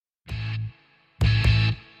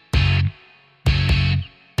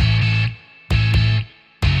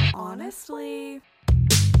Honestly.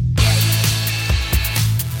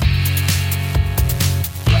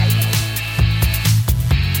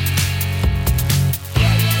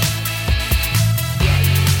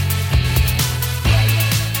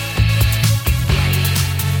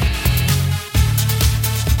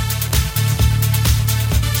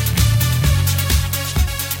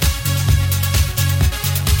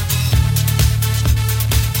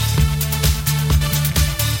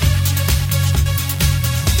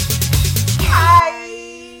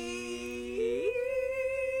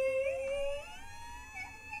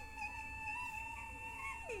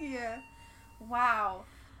 Wow.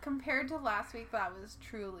 Compared to last week, that was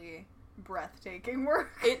truly breathtaking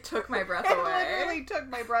work. It took my breath It away. literally took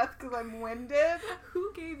my breath because I'm winded.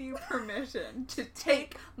 Who gave you permission to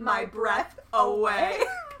take my breath away?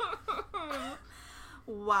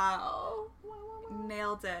 Wow.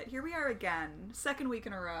 Nailed it. Here we are again. Second week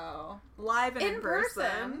in a row. Live and in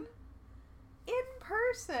person. In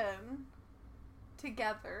person.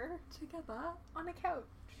 Together. On a couch.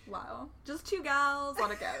 Wow. Just two gals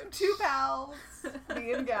on a couch. Two pals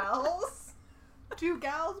being gals. Two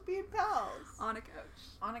gals being pals. On a couch.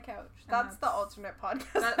 On a couch. That's the alternate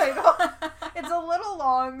podcast title. title. It's a little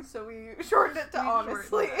long, so we shortened it to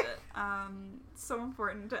honestly. So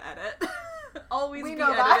important to edit. Always we be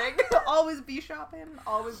know editing. That. Always be shopping.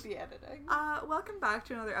 Always be editing. Welcome back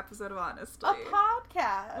to another episode of Honestly. A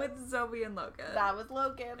podcast. With Zoe and Logan. That was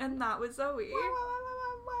Logan. And that was Zoe. Wow.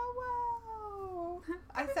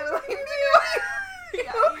 I sounded like you.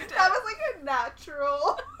 Yeah, you did. That was like a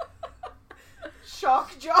natural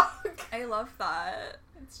shock jock. I love that.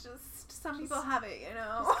 It's just some people have it, you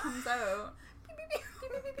know. Just comes out.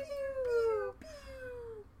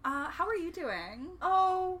 How are you doing?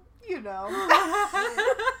 Oh, you know.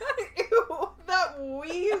 Ew, that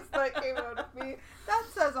wheeze that came out of me. That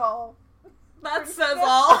says all. That says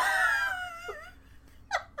all.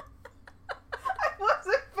 I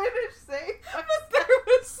wasn't finished saying that. But there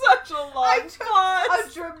was such a long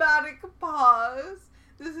pause. A dramatic pause.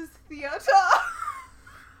 This is theater.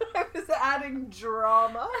 I was adding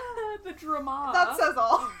drama. The drama. That says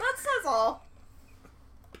all. That says all.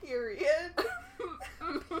 Period.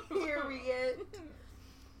 Period.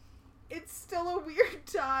 It's still a weird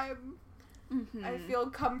time. Mm-hmm. I feel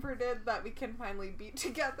comforted that we can finally be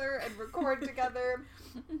together and record together.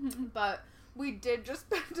 But we did just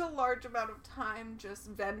spend a large amount of time just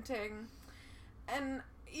venting. And,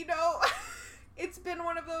 you know, it's been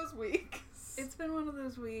one of those weeks. It's been one of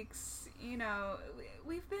those weeks, you know,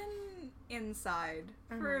 we've been inside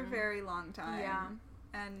for a very long time. Yeah.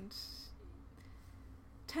 And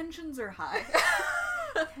tensions are high.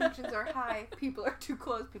 Tensions are high. People are too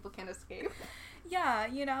close. People can't escape. Yeah,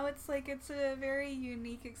 you know, it's like, it's a very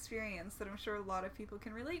unique experience that I'm sure a lot of people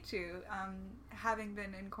can relate to, having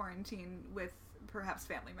been in quarantine with perhaps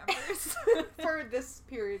family members. For this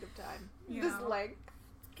period of time. This length.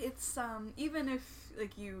 It's, even if,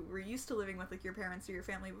 like, you were used to living with, like, your parents or your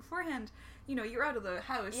family beforehand, you know, you're out of the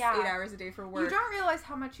house 8 hours a day for work. You don't realize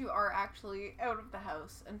how much you are actually out of the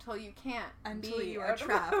house until you can't Until you are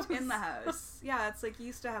trapped in the house. Yeah, it's like you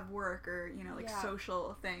used to have work or, you know, like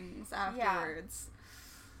social things afterwards. Yeah.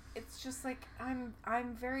 It's just like, I'm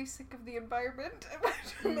very sick of the environment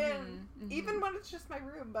I'm in. Even when it's just my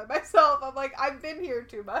room by myself, I'm like, I've been here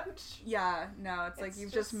too much. Yeah, no, it's like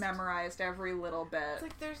you've just memorized every little bit. It's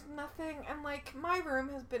like there's nothing, and like my room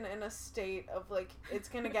has been in a state of like, it's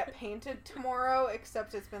gonna get painted tomorrow,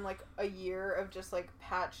 except it's been like a year of just like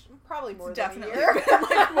probably more than a year. Been,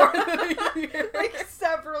 like, more than a year. Like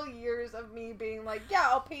several years of me being like, yeah,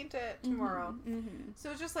 I'll paint it tomorrow.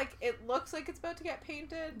 So it's just like, it looks like it's about to get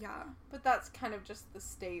painted. Yeah. But that's kind of just the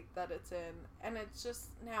state that it's in. And it's just,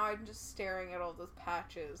 now I'm just staring at all those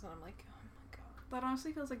patches and I'm like, oh my god. That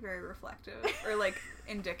honestly feels like very reflective or like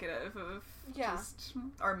indicative of just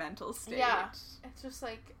our mental state. Yeah. It's just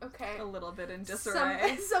like, okay. A little bit in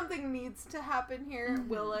disarray. Something needs to happen here.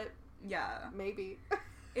 Will it? Yeah. Maybe.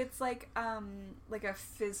 It's like a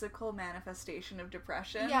physical manifestation of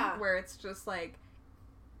depression. Yeah. Where it's just like,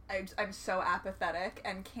 I'm so apathetic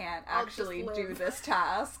and can't actually do this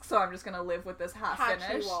task, so I'm just gonna live with this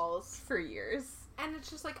half-finish walls for years. And it's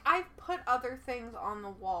just like, I've put other things on the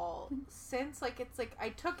wall since, like, it's like, I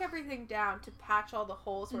took everything down to patch all the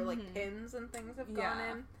holes where, like, pins and things have gone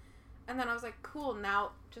in. And then I was like, cool,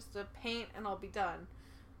 now just a paint and I'll be done.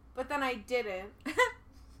 But then I didn't.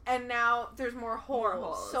 And now there's more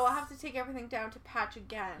holes. So I'll have to take everything down to patch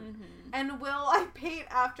again. And will I paint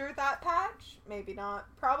after that patch? Maybe not.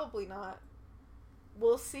 Probably not.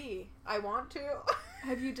 We'll see. I want to.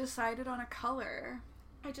 Have you decided on a color?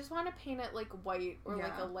 I just want to paint it like white or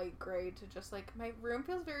like Yeah. a light gray to just like my room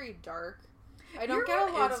feels very dark. I Your don't get a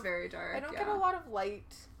room lot is of very dark. I don't get a lot of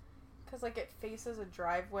light because like it faces a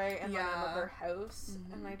driveway and then Yeah. another house,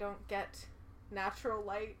 and I don't get natural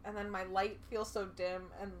light, and then my light feels so dim,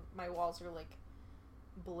 and my walls are like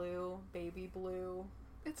blue, baby blue.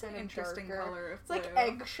 It's an kind of interesting darker. color of It's blue. like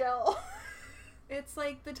eggshell. It's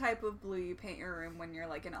like the type of blue you paint your room when you're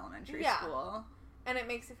like in elementary Yeah. school. And it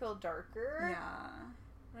makes it feel darker. Yeah.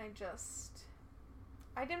 And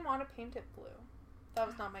I didn't want to paint it blue. That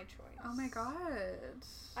was not my choice. Oh my god.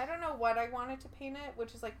 I don't know what I wanted to paint it,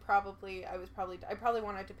 which is like I probably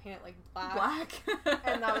wanted to paint it like black. Black.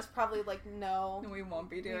 And that was probably like, no, We won't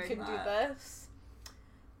be doing you can that. do this.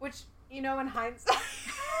 Which, you know, in hindsight,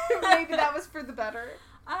 maybe that was for the better.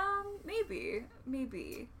 Maybe.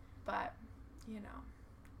 But, you know,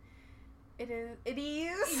 it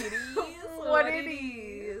is what it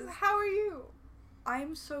is. How are you?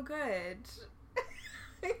 I'm so good.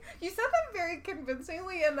 You said that very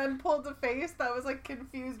convincingly and then pulled a face that was like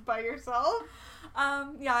confused by yourself.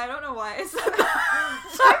 Yeah, I don't know why I said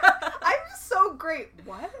that. I'm so great.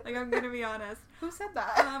 What? Like, I'm gonna be honest. Who said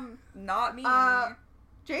that? Not me.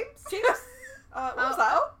 James? James? What was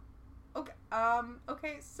that? Okay.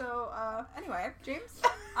 Okay, so, Anyway. James?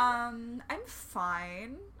 I'm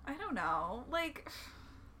fine. I don't know. Like,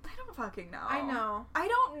 I don't fucking know. I know. I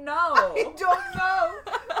don't know. I don't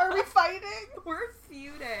know. Are we fighting? We're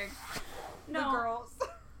feuding. The No. girls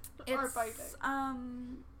are It's, fighting.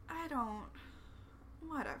 I don't...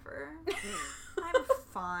 Whatever. I'm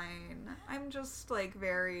fine. I'm just, like,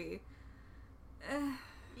 very...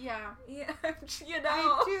 Yeah. yeah, you know.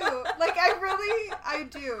 I do. Like, I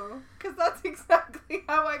do. Because that's exactly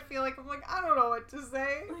how I feel. Like, I'm like, I don't know what to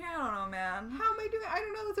say. Like, I don't know, man. How am I doing? I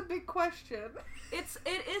don't know. It's a big question. It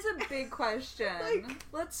is a big question. Like,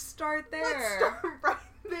 let's start there. Let's start right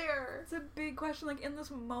there. It's a big question. Like, in this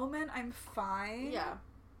moment, I'm fine. Yeah.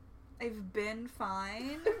 I've been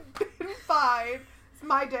fine. Been fine. It's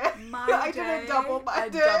my day. I did a double my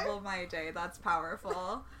day. Double my day. That's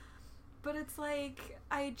powerful. But it's like,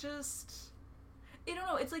 I don't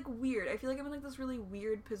know, it's like weird. I feel like I'm in like this really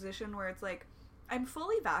weird position where it's like, I'm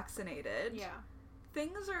fully vaccinated. Yeah.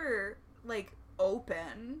 Things are like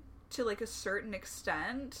open to like a certain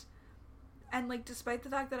extent. And like, despite the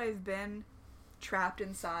fact that I've been trapped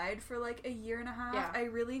inside for like a year and a half, Yeah. I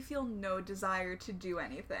really feel no desire to do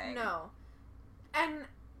anything. No. And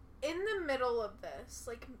in the middle of this,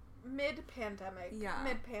 like mid-pandemic, Yeah.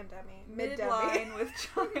 midline with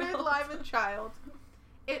child. midline with child,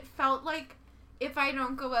 it felt like if I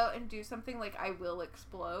don't go out and do something, like I will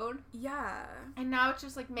explode. Yeah. And now it's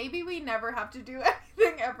just like maybe we never have to do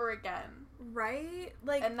anything ever again, Right?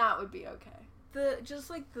 Like, and that would be okay.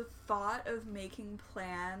 the thought of making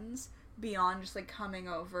plans beyond just like coming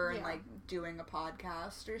over and Yeah. like doing a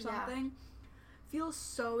podcast or Yeah. something feels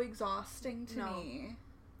so exhausting to No. me.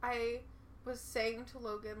 I was saying to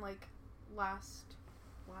Logan like last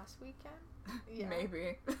weekend. Yeah.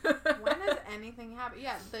 Maybe. When has anything happened?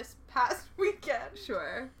 Yeah, this past weekend.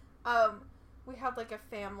 Sure. We had like a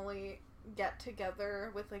family get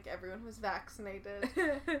together with like everyone who's vaccinated,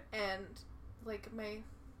 and like my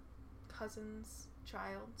cousin's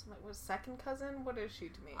child, like was second cousin. What is she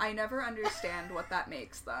to me? I never understand what that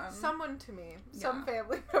makes them. Someone to me, some Yeah.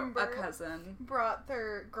 family member, A cousin. brought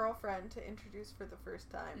their girlfriend to introduce for the first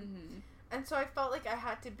time, Mm-hmm. and so I felt like I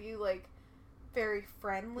had to be like very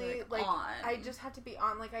friendly, Like, on. I just had to be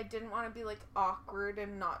on. Like I didn't want to be like awkward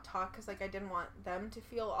and not talk because like I didn't want them to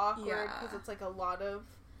feel awkward because Yeah. it's like a lot of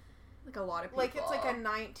Like a lot of people. like it's like a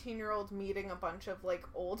 19-year-old meeting a bunch of like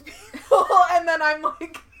old people, and then I'm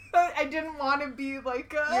like I didn't want to be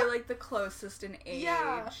like a You're like the closest in age.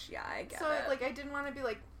 Yeah. Yeah, I get so it. like I didn't want to be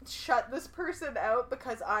like shut this person out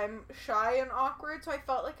because I'm shy and awkward, so I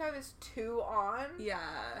felt like I was too on. Yeah.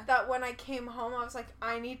 That when I came home I was like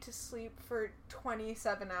I need to sleep for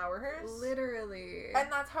 27 hours. Literally.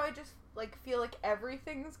 And that's how I just like feel like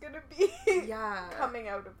everything's gonna be Yeah. coming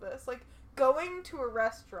out of this. Like going to a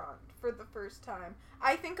restaurant for the first time.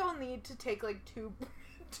 I think I'll need to take like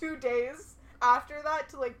two days after that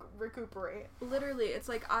to like recuperate. Literally, it's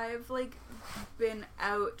like I've like been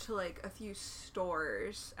out to like a few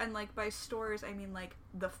stores, and like by stores I mean like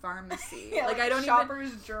the pharmacy. Yeah, like I don't Shoppers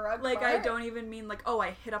even Drug like Mart. I don't even mean like, oh,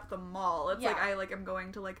 I hit up the mall. It's like Yeah. I like am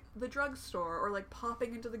going to like the drugstore or like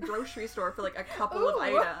popping into the grocery store for like a couple of Ooh.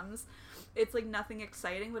 items. It's like nothing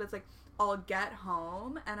exciting, but it's like I'll get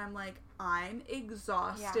home and I'm like, I'm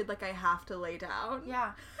exhausted. Yeah. Like I have to lay down.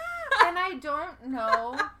 Yeah. And I don't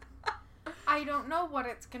know. I don't know what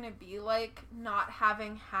it's gonna be like not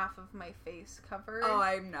having half of my face covered. Oh,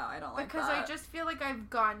 I don't like because that. I just feel like I've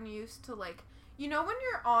gotten used to, like, you know when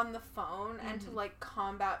you're on the phone and to, like,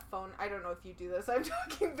 combat phone, I don't know if you do this, I'm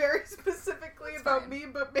talking very specifically about me,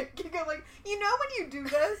 but making it, like, you know when you do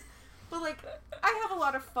this? But, like, I have a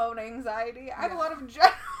lot of phone anxiety. I have a lot of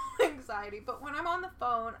general anxiety. But when I'm on the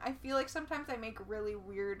phone, I feel like sometimes I make really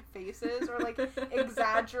weird faces or, like,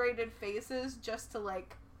 exaggerated faces just to,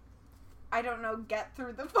 like, I don't know, get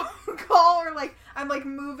through the phone call. Or, like, I'm, like,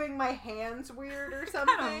 moving my hands weird or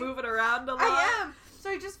something. Kind of move it around a lot. I am. So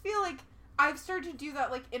I just feel like I've started to do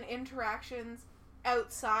that, like, in interactions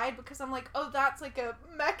outside because I'm like, oh, that's, like, a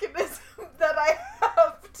mechanism that I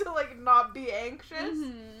have to, like, not be anxious.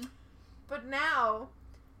 Mm-hmm. But now,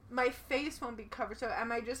 my face won't be covered, so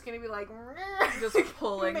am I just gonna be like... Just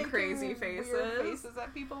pulling making crazy faces? weird faces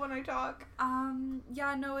at people when I talk?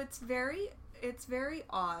 Yeah, no, it's very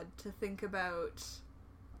odd to think about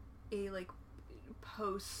a, like,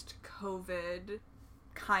 post-COVID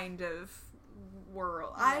kind of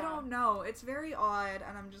world. Yeah. I don't know. It's very odd,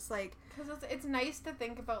 and I'm just like... Because it's nice to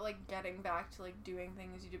think about, like, getting back to, like, doing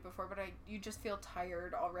things you did before, but you just feel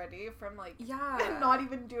tired already from, like... Yeah. Not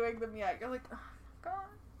even doing them yet. You're like, oh,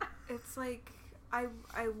 God. It's like, I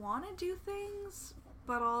want to do things,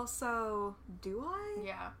 but also, do I?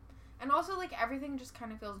 Yeah. And also, like, everything just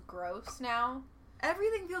kind of feels gross now.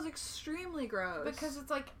 Everything feels extremely gross. Because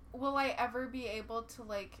it's like, will I ever be able to,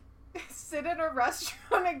 like, sit in a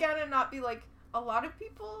restaurant again and not be like, a lot of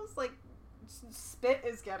people's, like, spit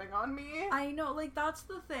is getting on me? I know, like, that's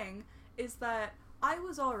the thing, is that I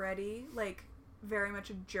was already, like, very much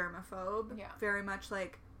a germaphobe. Yeah. Very much,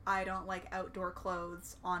 like, I don't like outdoor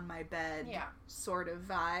clothes on my bed sort of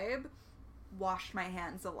vibe. Washed my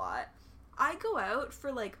hands a lot. I go out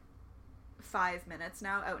for, like, 5 minutes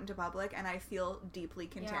now out into public, and I feel deeply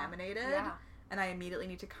contaminated. Yeah. And I immediately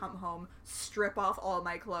need to come home, strip off all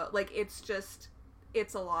my clothes. Like, it's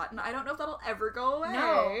a lot. And I don't know if that'll ever go away.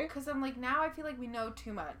 No, because I'm like, now I feel like we know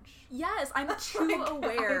too much. Yes, I'm too like,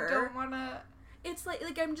 aware. I don't want to... It's like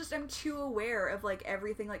I'm too aware of, like,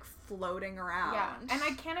 everything, like, floating around. Yeah, and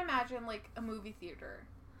I can't imagine, like, a movie theater.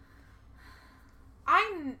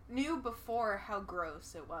 I knew before how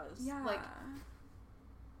gross it was. Yeah. Like,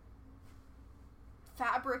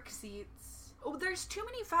 fabric seats. Oh, there's too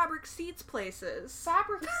many fabric seats places.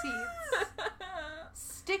 Fabric seats.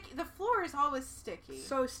 Sticky. The floor is always sticky.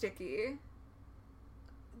 So sticky.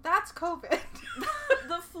 That's COVID.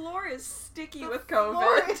 The floor is sticky the with COVID.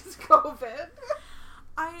 Floor is COVID.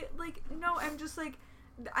 I'm just, like,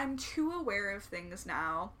 I'm too aware of things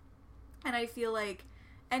now. And I feel like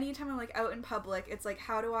anytime I'm, like, out in public, it's like,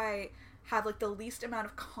 how do I have, like, the least amount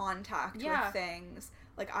of contact with things?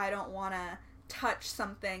 Like, I don't want to touch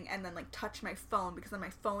something and then, like, touch my phone because then my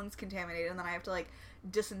phone's contaminated and then I have to, like,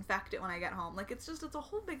 disinfect it when I get home. Like, it's a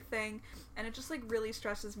whole big thing, and it just, like, really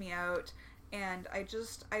stresses me out. And I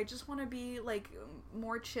just want to be, like,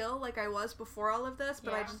 more chill like I was before all of this,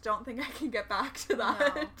 but I just don't think I can get back to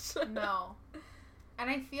that. No. And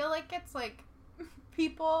I feel like it's, like,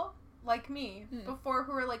 people like me before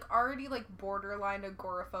who are, like, already, like, borderline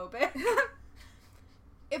agoraphobic.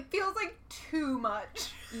 It feels like too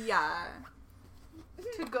much. Yeah.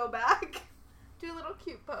 To go back. Do a little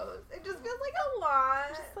cute pose. It just feels like a lot.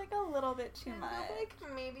 Just, like, a little bit too much. Like,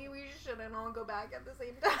 maybe we shouldn't all go back at the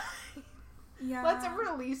same time. Yeah. Let's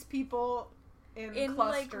release people in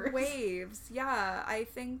clusters. Like, waves. Yeah, I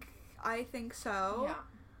think so. Yeah.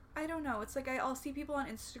 I don't know. It's like I'll see people on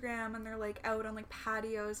Instagram and they're, like, out on, like,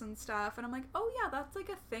 patios and stuff, and I'm like, oh yeah, that's, like,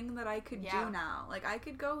 a thing that I could do now. Like, I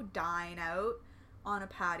could go dine out on a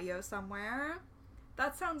patio somewhere.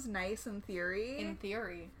 That sounds nice in theory. In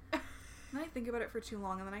theory. And I think about it for too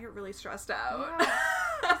long and then I get really stressed out. Yeah.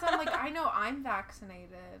 Because I'm like, I know I'm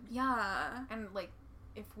vaccinated. Yeah. And, like,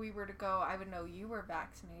 if we were to go, I would know you were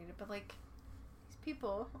vaccinated, but, like, these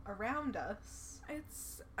people around us. I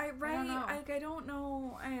don't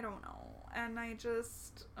know. And I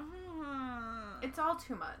just... It's all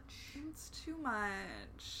too much. It's too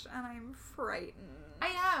much. And I'm frightened.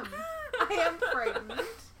 I am frightened.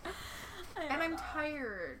 And I'm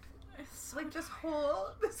tired. It's like, this whole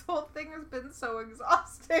thing has been so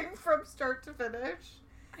exhausting from start to finish.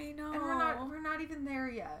 I know. And we're not even there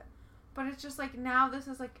yet. But it's just like, now this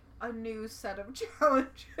is like a new set of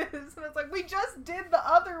challenges. And it's like, we just did the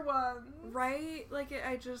other ones. Right? Like,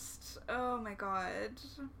 oh my god.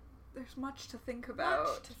 There's much to think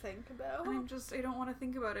about. And I don't want to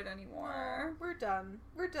think about it anymore. We're done.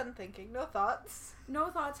 We're done thinking. No thoughts. No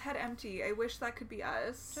thoughts, head empty. I wish that could be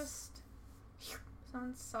us. Just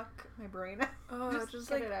Someone suck my brain out. Oh, just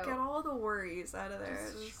like get all the worries out of there.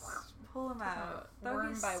 Just pull them out. That would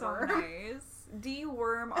be so nice.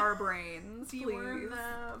 De-worm our brains, please. De-worm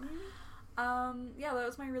them. Yeah, that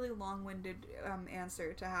was my really long-winded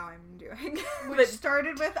answer to how I'm doing. Which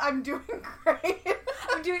started with, I'm doing great.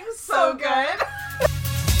 I'm doing so good.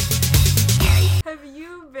 Have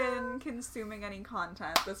you been consuming any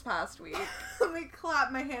content this past week? Let me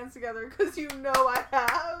clap my hands together, because you know I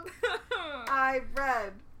have. I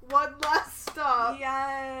read One Last Stop.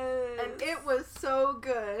 Yes. And it was so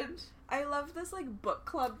good. I love this, like, book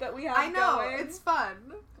club that we have I know, going, it's fun.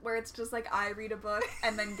 Where it's just, like, I read a book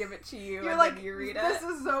and then give it to you You're and like, then you read it. This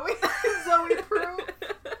is Zoe proof.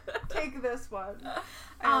 Take this one.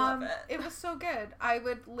 I love it. It was so good. I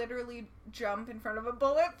would literally jump in front of a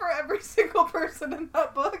bullet for every single person in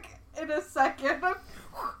that book in a second.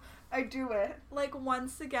 I do it. Like,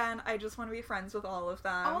 once again, I just want to be friends with all of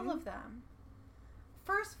them. All of them.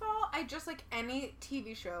 First of all, I just like any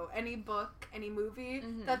TV show, any book, any movie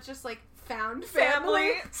that's just like found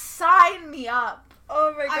family. Sign me up.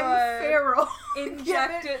 Oh my god. I'm feral.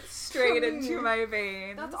 Inject it straight into my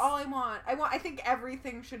veins. That's all I want. I think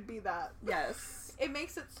everything should be that. Yes. It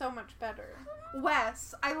makes it so much better.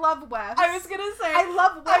 Wes. I love Wes. I was gonna say. I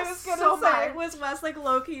love Wes. I was gonna so say, much. was Wes like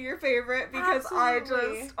low-key your favorite? Because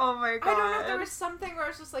Absolutely. I just, oh my god. I don't know, there was something where I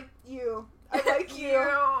was just like, you. I like you.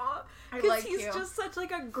 Because he's just such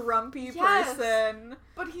like a grumpy person.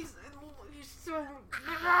 But he's so...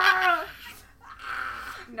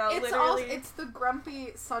 No, literally. It's the grumpy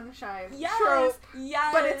sunshine trope.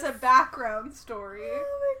 Yes. But it's a background story.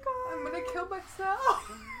 Oh my god. I'm gonna kill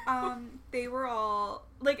myself. They were all,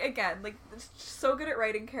 like, again, like, so good at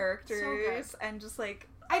writing characters and just, like...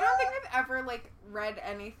 I don't think I've ever, like, read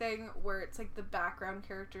anything where it's, like, the background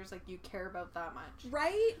characters, like, you care about that much.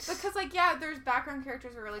 Right? Because, like, yeah, there's background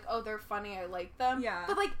characters where, like, oh, they're funny, I like them. Yeah.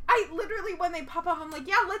 But, like, I literally, when they pop up, I'm like,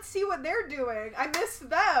 yeah, let's see what they're doing. I miss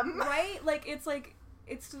them. Right? Like,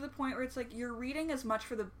 it's to the point where it's, like, you're reading as much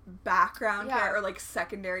for the background or, like,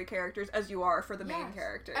 secondary characters as you are for the main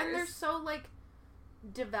characters. And they're so, like...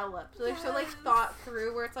 developed. They're so like thought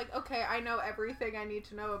through where it's like, okay, I know everything I need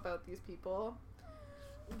to know about these people.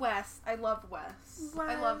 Wes. I love Wes.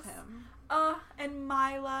 I love him. And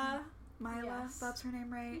Mila. That's her name,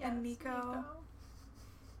 right? Yes, and Nico.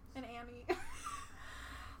 And Annie.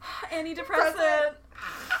 Annie Depressant.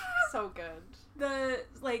 So good.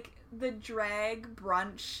 The drag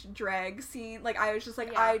scene. Like, I was just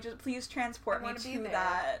like, please transport me to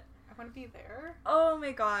that. I want to be there. Oh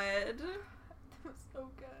my god. It was so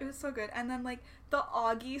good. It was so good. And then, like, the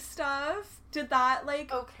Augie stuff, did that,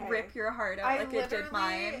 like, rip your heart out like it did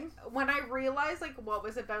mine? When I realized, like, what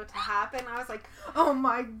was about to happen, I was like, oh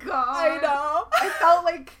my god. I know. I felt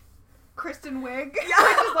like Kristen Wiig. Yeah.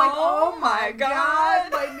 I was like, oh my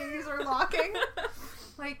god. My knees are locking.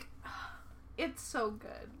 Like, it's so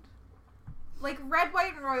good. Like, Red,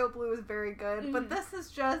 White, and Royal Blue is very good, but this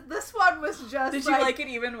one was just, Did you like it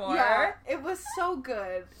even more? Yeah, it was so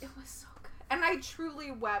good. It was so good. And I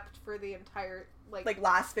truly wept for the entire,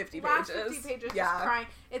 last 50 pages. Last 50 pages, just crying.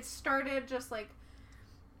 It started just a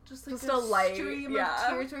light stream of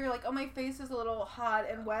tears where you're like, oh, my face is a little hot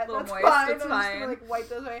and wet. A little That's moist, fine. it's I'm fine. just gonna, like, wipe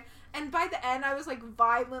those away. And by the end, I was, like,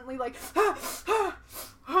 violently, like,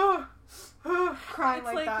 crying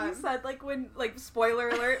it's like that. You said, like, when, like, spoiler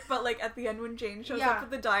alert, but, like, at the end when Jane shows up at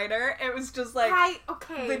the diner, it was just, like,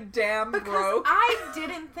 the dam broke. I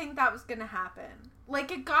didn't think that was gonna happen. Like,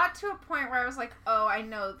 it got to a point where I was like, oh, I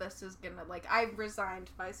know this is gonna, like, I resigned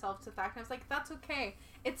myself to the fact, and I was like, that's okay.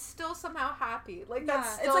 It's still somehow happy. Like,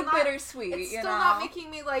 that's still it's, like, bittersweet, it's you still know? not making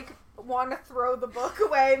me, like, want to throw the book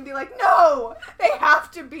away and be like, no! They have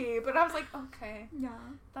to be! But I was like, okay. Yeah.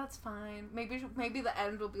 That's fine. Maybe the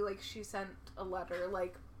end will be, like, she sent a letter,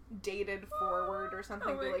 like, dated forward or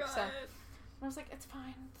something. Oh my god. And I was like, it's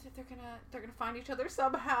fine. They're gonna find each other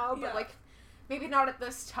somehow, but, like, maybe not at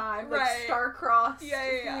this time. Like, star-crossed.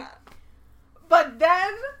 Yeah. But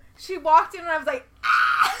then, she walked in and I was like,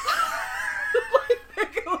 ah!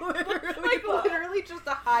 literally just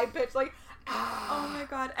a high pitch, like, ah. Oh my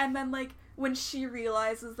god. And then, like, when she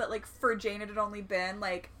realizes that, like, for Jane it had only been,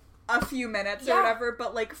 like, a few minutes or whatever,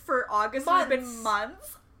 but, like, for August it had been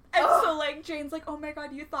months. And so, like, Jane's like, oh my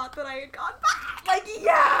god, you thought that I had gone back. Like,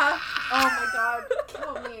 yeah. Oh my god.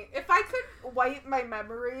 Kill me. If I could wipe my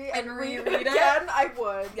memory and reread it again, I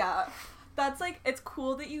would. Yeah. That's, like, it's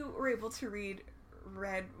cool that you were able to read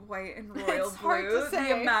Red, White, and Royal It's hard Blue. to say.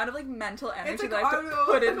 The amount of, like, mental energy like, that I have to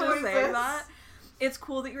put into noises. saying that. It's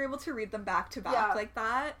cool that you're able to read them back to back like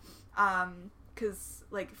that. because,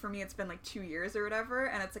 like, for me it's been, like, 2 years or whatever,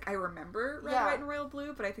 and it's, like, I remember Red, White, and Royal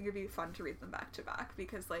Blue, but I think it'd be fun to read them back to back,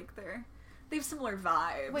 because, like, they have similar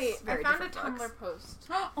vibes. Wait, very I found a different Tumblr post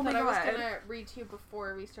oh my that god. I was gonna read to you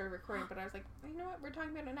before we started recording, but I was like, you know what, we're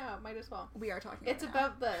talking about it now, might as well. We are talking about it. It's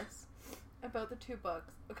about this. About the 2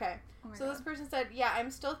 books. Okay. So this person said, yeah, I'm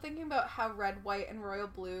still thinking about how Red, White, and Royal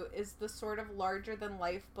Blue is the sort of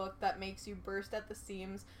larger-than-life book that makes you burst at the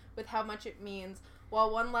seams with how much it means, while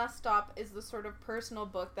One Last Stop is the sort of personal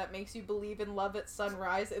book that makes you believe in love at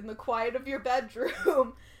sunrise in the quiet of your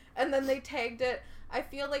bedroom. And then they tagged it, I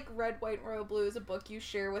feel like Red, White, and Royal Blue is a book you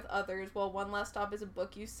share with others, while One Last Stop is a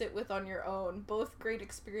book you sit with on your own. Both great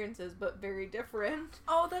experiences, but very different.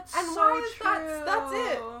 Oh, that's and so why is true. That's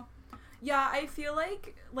it. Yeah, I feel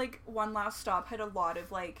like One Last Stop had a lot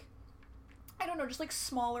of, like, I don't know, just, like,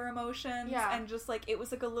 smaller emotions. Yeah. And just, like, it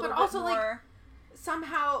was, like, a little but bit also, more... like,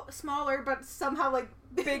 somehow smaller, but somehow, like,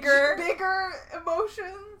 bigger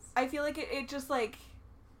emotions. I feel like it just, like...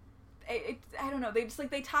 It I don't know, they just,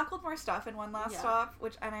 like, they tackled more stuff in One Last Stop,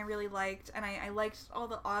 and I really liked, and I liked all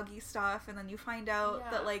the Augie stuff, and then you find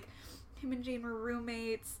out that, like, him and Jane were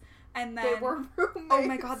roommates, and then... They were roommates. Oh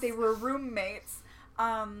my god, they were roommates.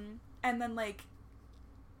 And then, like,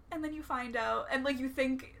 and then you find out, and, like, you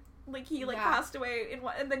think, like, he, like, passed away,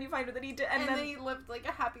 and then you find out that he did, and then he lived, like,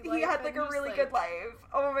 a happy life. He had, like, a really good life.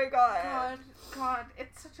 Oh my god. God,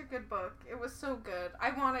 it's such a good book. It was so good. I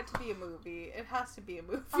want it to be a movie. It has to be a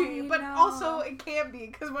movie. But also, it can't be,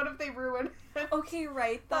 because what if they ruin it? Okay,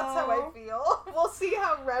 right, though. That's how I feel. We'll see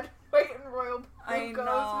how Red, White, and Royal Blue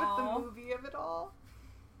goes with the movie of it all.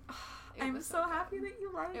 I'm so happy that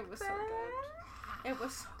you liked it. It was so good. It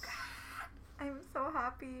was so good. I'm so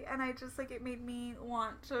happy, and I just, like, it made me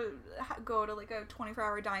want to go to, like, a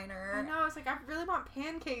 24-hour diner. I know, I was like, I really want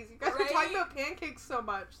pancakes. You guys were talking about pancakes so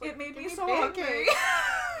much. Like, it made me so hungry.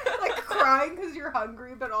 Like, crying because you're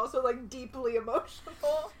hungry, but also, like, deeply emotional.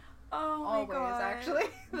 Oh my god. Always, actually.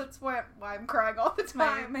 That's why I'm crying all the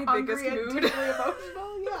time. My biggest mood. Deeply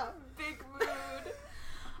emotional, yeah. Big mood.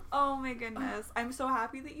 Oh my goodness. I'm so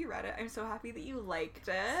happy that you read it. I'm so happy that you liked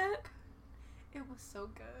it. It was so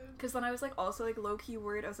good. Because then I was, like, also, like, low-key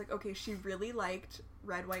worried. I was like, okay, she really liked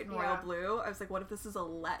Red, White, and Royal Blue. I was like, what if this is a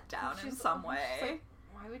letdown in some way? Like,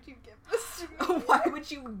 why would you give this to me? Why would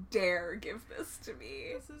you dare give this to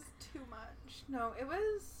me? This is too much. No, it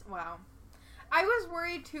was... Wow. I was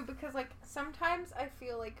worried, too, because, like, sometimes I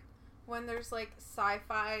feel like when there's, like,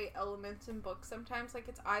 sci-fi elements in books, sometimes, like,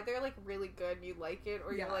 it's either, like, really good and you like it,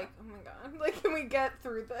 or you're like, oh my god, like, can we get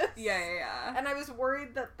through this? Yeah. And I was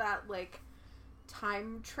worried that, like,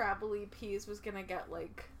 time travel-y piece was gonna get,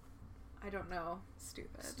 like, I don't know,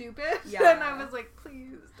 stupid. Yeah. And I was like,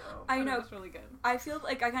 please don't. I know. It was really good. I feel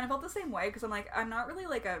like I kind of felt the same way, because I'm like, I'm not really,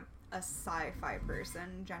 like, a sci-fi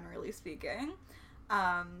person, generally speaking.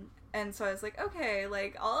 And so I was like, okay,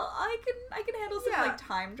 like, I can handle some, like,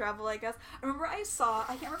 time travel, I guess. I remember I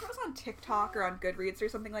can't remember if it was on TikTok or on Goodreads or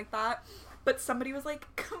something like that, but somebody was, like,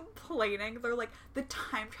 complaining. They're like, the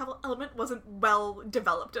time travel element wasn't well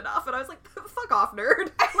developed enough. And I was like, fuck off,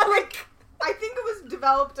 nerd. Like, I think it was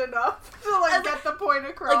developed enough to, like, get the point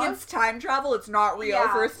across. Like, it's time travel, it's not real,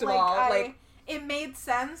 first of all. It made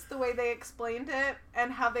sense the way they explained it,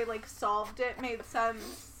 and how they, like, solved it made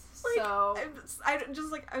sense. Like, so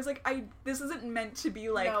I was like, this isn't meant to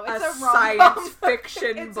be, like, no, a rom-com. science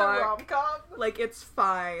fiction it's book. A rom-com. Like, it's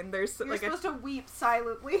fine. You're supposed to weep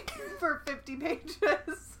silently for 50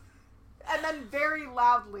 pages. And then very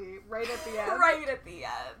loudly, right at the end. Right at the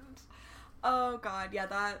end. Oh god, yeah,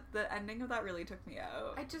 the ending of that really took me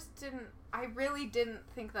out. I really didn't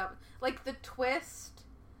think that, like, the twist,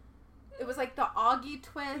 it was like the Augie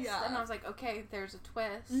twist, and I was like, okay, there's a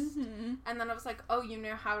twist. Mm-hmm. And then I was like, oh, you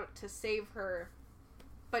know how to save her,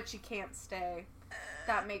 but she can't stay.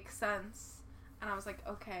 That makes sense. And I was like,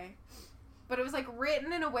 okay. But it was, like,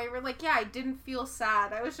 written in a way where, like, yeah, I didn't feel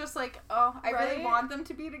sad. I was just like, oh, I really want them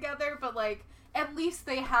to be together, but, like, at least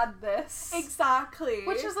they had this. Exactly.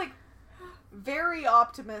 Which is, like, very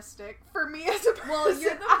optimistic for me as a person. Well,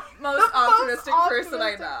 you're the most optimistic person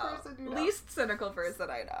I know. Least cynical person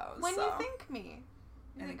I know. When you think me.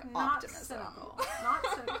 I think not optimism. Cynical. Not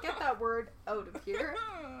cynical. Get that word out of here.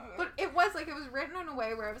 But it was, like, it was written in a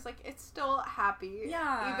way where I was like, it's still happy.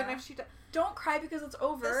 Yeah. Even if she don't cry because it's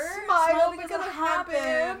over. Smile because it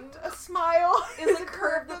happened. A smile is a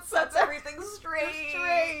curve that sets everything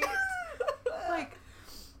straight. Like,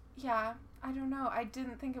 yeah. I don't know. I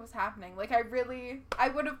didn't think it was happening. Like, I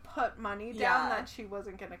would have put money down that she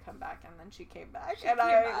wasn't going to come back, and then she came back,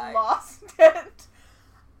 I lost it.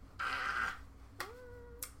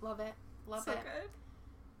 Love it. So good.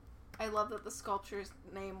 I love that the sculpture's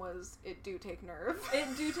name was It Do Take Nerve.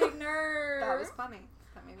 It Do Take Nerve. That was funny.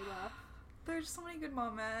 That made me laugh. There's so many good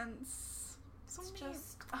moments. So it's many,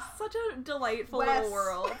 just such a delightful Wes. little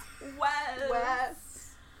world.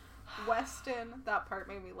 Wes. Weston. That part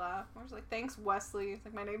made me laugh. I was like, thanks, Wesley. It's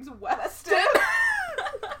like, my name's Weston.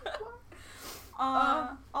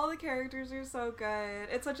 All the characters are so good.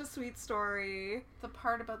 It's such a sweet story. The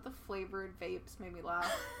part about the flavored vapes made me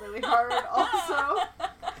laugh really hard also.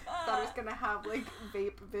 Thought I was gonna have, like,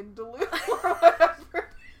 vape vindaloo or whatever.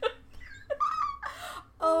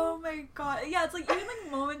 Oh my god. Yeah, it's like even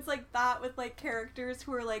like moments like that with like characters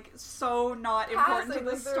who are like so not important to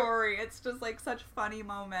the story. It's just like such funny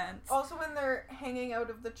moments. Also when they're hanging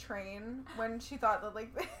out of the train when she thought that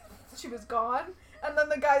like she was gone and then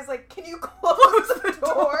the guy's like, "Can you close the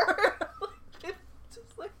door?" Like, it's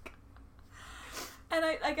just like. And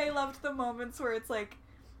I loved the moments where it's like,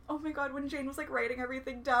 oh my god, when Jane was like writing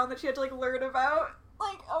everything down that she had to like learn about.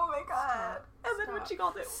 Like, oh my god. And then when she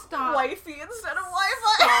called it wifey instead of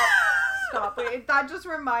Wi-Fi. Stop. Wait, that just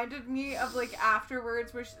reminded me of, like,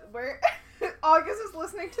 afterwards where August was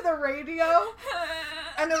listening to the radio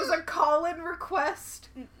and there was a call-in request.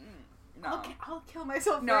 No. I'll kill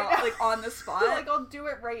myself no, right now. like, on the spot. Like, I'll do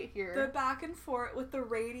it right here. The back and forth with the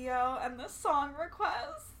radio and the song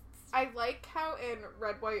requests. I like how in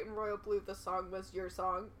Red, White, and Royal Blue the song was Your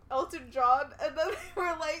Song, Elton John, and then they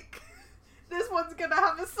were like, this one's gonna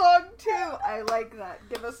have a song too. I like that.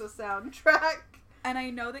 Give us a soundtrack. And I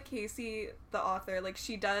know that Casey, the author, like,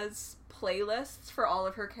 she does playlists for all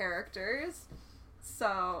of her characters.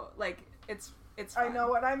 So, like, it's fun. I know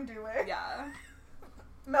what I'm doing. Yeah.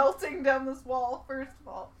 Melting down this wall, first of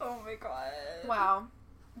all. Oh my god. Wow.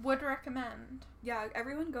 Would recommend. Yeah,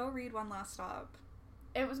 everyone go read One Last Stop.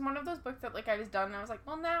 It was one of those books that, like, I was done and I was like,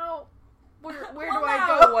 well, now... Where well, do now,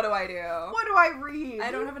 I go? What do I do? What do I read? I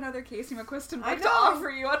don't have another Casey McQuiston book to offer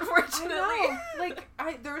you, unfortunately. I know.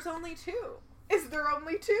 Like, there's only two. Is there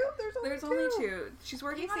only two? There's only two. She's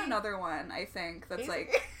working on another one, I think, that's,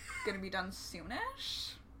 like, gonna be done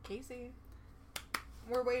soonish. Casey.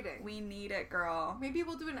 We're waiting. We need it, girl. Maybe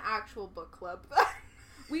we'll do an actual book club.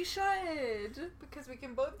 We should. Because we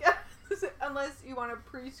can both get unless you want to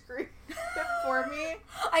pre-screen it for me.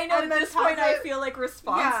 I know, at this point I feel like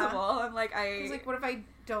responsible. Yeah. I'm like, like, what if I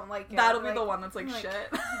don't like it? That'll be the one that's like, shit.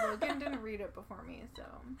 Logan didn't read it before me, so.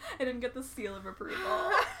 I didn't get the seal of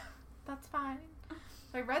approval. That's fine.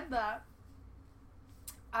 I read that.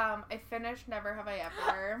 I finished Never Have I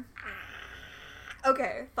Ever.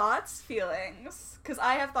 Okay, thoughts, feelings. Because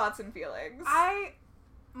I have thoughts and feelings.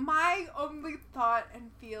 My only thought and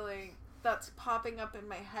feeling that's popping up in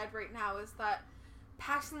my head right now is that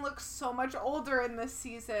Paxton looks so much older in this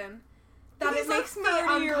season that it makes me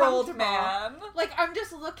uncomfortable. 30-year-old man. Like, I'm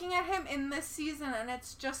just looking at him in this season and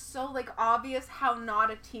it's just so, like, obvious how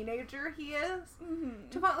not a teenager he is.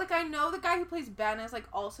 Mm-hmm. Like, I know the guy who plays Ben is, like,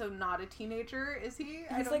 also not a teenager, is he?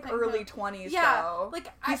 He's, like, early 20s, though. Like,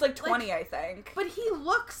 he's, like, 20, I think. But he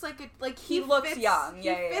looks like he looks fits, young. He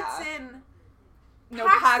fits in. No,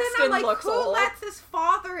 Paxton like, looks who old. Who lets his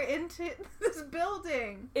father into this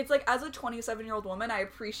building? It's like, as a 27-year-old woman, I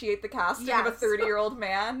appreciate the casting of a 30-year-old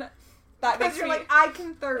man. That makes me like, I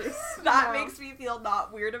can thirst. That makes me feel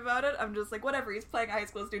not weird about it. I'm just like, whatever, he's playing a high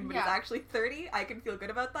school student, but he's actually 30. I can feel good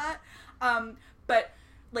about that. But,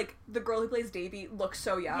 like, the girl who plays Davy looks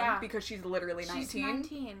so young because she's literally 19. She's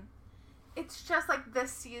 19. It's just, like,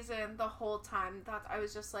 this season, the whole time, that I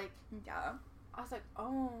was just like, I was like,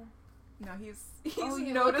 oh... No, he's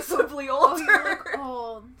noticeably older. Oh, you look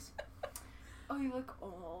old. Oh, you look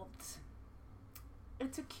old.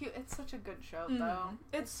 It's such a good show, though.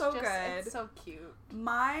 It's so good. It's so cute.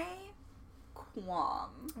 My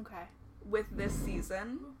qualm with this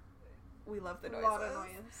season, we love the noises. A lot of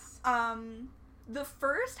noise. The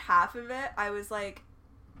first half of it, I was like,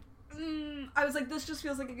 this just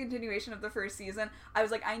feels like a continuation of the first season. I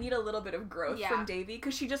was like, I need a little bit of growth from Davy,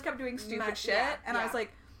 because she just kept doing stupid shit, and I was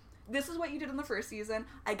like, this is what you did in the first season.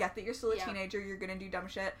 I get that you're still a teenager, you're gonna do dumb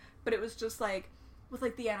shit, but it was just like, with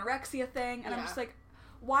like the anorexia thing, and I'm just like,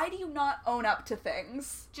 why do you not own up to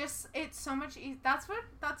things? Just, it's so much that's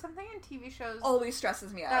something in TV shows always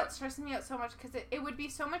stresses me out. That stresses me out so much, because it would be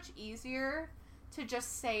so much easier to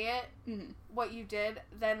just say it, what you did,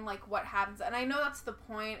 than, like, what happens. And I know that's the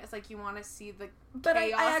point, it's like, you want to see the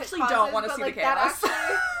chaos I actually don't want to see the chaos.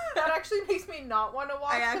 That actually makes me not want to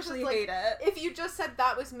watch. I actually hate it. If you just said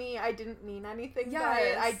that was me, I didn't mean anything by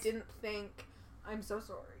it. I didn't think, I'm so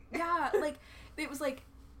sorry. Yeah, like, it was like,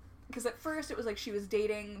 because at first it was like she was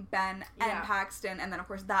dating Ben and Paxton, and then of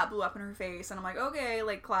course that blew up in her face, and I'm like, okay,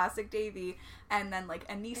 like, classic Davy. And then, like,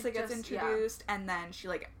 Anissa gets introduced, and then she,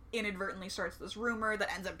 like, inadvertently starts this rumor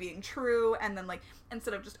that ends up being true, and then, like,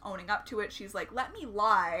 instead of just owning up to it, she's like, let me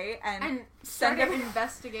lie and start an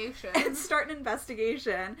investigation. And start an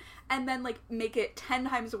investigation, and then, like, make it 10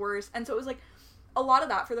 times worse. And so it was, like, a lot of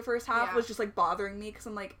that for the first half was just, like, bothering me, because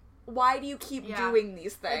I'm like, why do you keep doing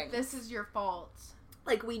these things? Like, this is your fault.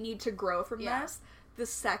 Like, we need to grow from this. The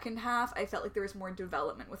second half, I felt like there was more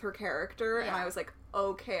development with her character, and I was like,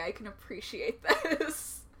 okay, I can appreciate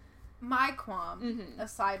this. My qualm,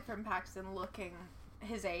 aside from Paxton looking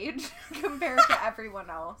his age compared to everyone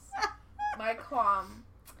else, my qualm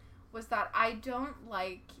was that I don't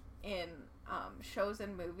like in shows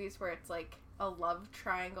and movies where it's like a love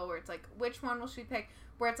triangle, where it's like, which one will she pick?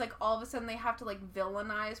 Where it's like all of a sudden they have to like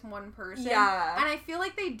villainize one person. Yeah. And I feel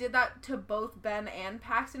like they did that to both Ben and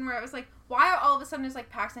Paxton, where it was like, why all of a sudden is like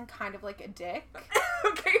Paxton kind of like a dick?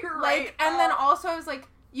 Okay, you're like, right. And then also I was like,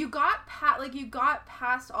 you got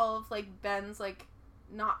past all of like Ben's like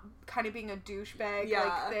not kind of being a douchebag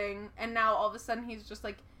like thing, and now all of a sudden he's just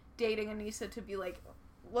like dating Anissa to be like,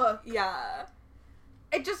 look. Yeah.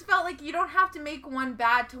 It just felt like you don't have to make one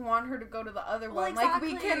bad to want her to go to the other one.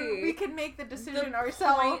 Exactly. Like, we can make the decision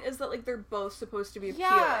ourselves. The point is that, like, they're both supposed to be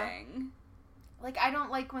appealing. Like, I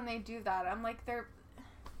don't like when they do that. I'm like,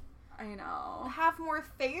 I know. Have more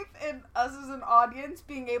faith in us as an audience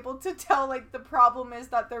being able to tell, like, the problem is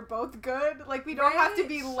that they're both good. Like, we don't have to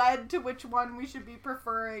be led to which one we should be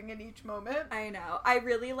preferring in each moment. I know. I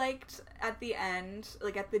really liked at the end,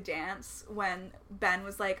 like, at the dance, when Ben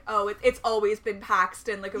was like, oh, it's always been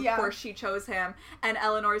Paxton. Like, of course she chose him. And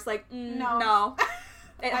Eleanor's like, no.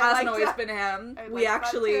 It hasn't always been him. We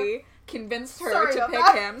actually convinced her to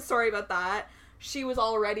pick him. Sorry about that. She was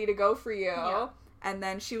all ready to go for you. Yeah. And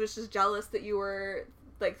then she was just jealous that you were,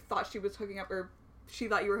 like, thought she was hooking up, or she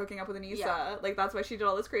thought you were hooking up with Anissa. Yeah. Like, that's why she did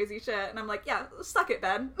all this crazy shit. And I'm like, yeah, suck it,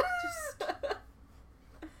 Ben.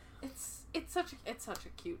 It's such a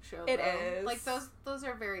cute show, It is. Like, those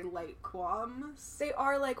are very light qualms. They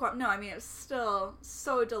are light qualms. No, I mean, it's still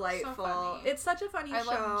so delightful. So funny. It's such a funny show. I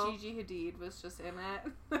love Gigi Hadid was just in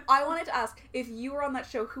it. I wanted to ask, if you were on that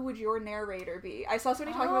show, who would your narrator be? I saw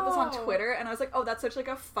somebody talking about this on Twitter, and I was like, oh, that's such, like,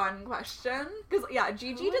 a fun question. Because, yeah,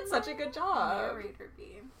 Gigi did such a good job. Narrator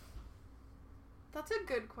be? That's a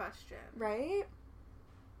good question. Right?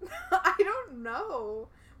 I don't know.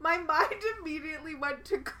 My mind immediately went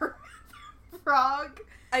to Kermit the Frog.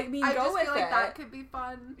 I mean, I go just with feel it. like that could be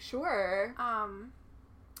fun. Sure. I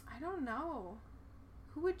don't know.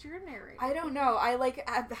 Who would your narrate? I don't know.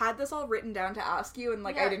 I've had this all written down to ask you, and,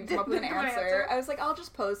 like, I didn't come up with an answer. I was like, I'll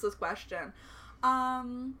just pose this question.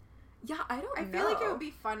 Yeah, I don't know. I feel like it would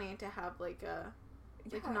be funny to have, like,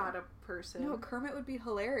 not a person. No, Kermit would be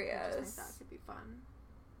hilarious. I just think that could be fun.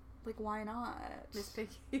 Like, why not? Miss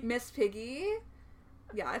Piggy. Miss Piggy?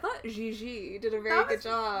 Yeah, I thought Gigi did a very good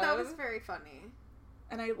job. That was very funny.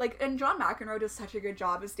 And and John McEnroe does such a good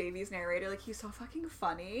job as Davy's narrator. Like, he's so fucking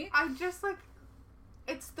funny. I just, like,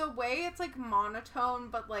 it's the way it's, like, monotone,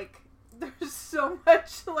 but, like, there's so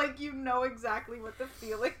much, like, you know exactly what the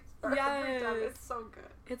feelings are every time. It's so good.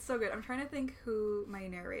 It's so good. I'm trying to think who my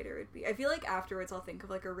narrator would be. I feel like afterwards I'll think of,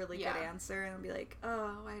 like, a really good answer, and I'll be like,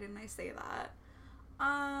 oh, why didn't I say that?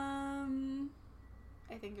 I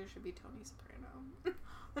think it should be Tony Soprano.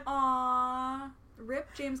 Aww.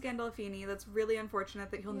 Rip James Gandolfini. That's really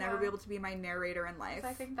unfortunate that he'll never be able to be my narrator in life.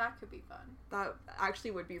 I think that could be fun. That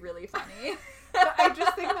actually would be really funny. I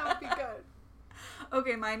just think that would be good.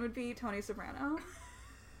 Okay, mine would be Tony Soprano.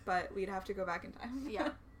 But we'd have to go back in time.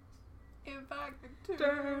 Yeah. If I could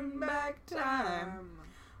turn back time.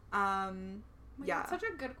 Yeah. It's such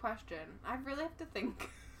a good question. I really have to think.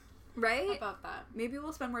 Right? About that. Maybe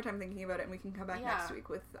we'll spend more time thinking about it, and we can come back next week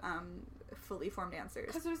with fully formed answers.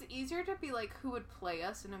 Because it was easier to be like, who would play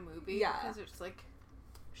us in a movie? Yeah. Because it's like...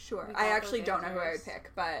 Sure. I actually don't know who I would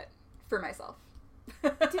pick, but for myself.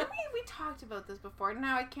 Didn't we talked about this before?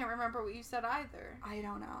 Now I can't remember what you said either. I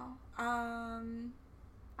don't know.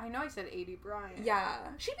 I know I said Aidy Bryant. Yeah.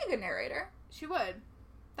 She'd be a good narrator. She would.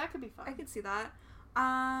 That could be fun. I could see that.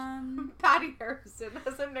 Patty Harrison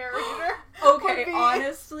as a narrator. Okay,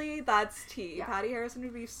 honestly, that's tea. Yeah. Patty Harrison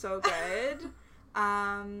would be so good.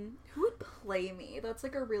 Who would play me? That's,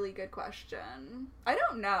 like, a really good question. I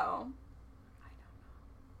don't know.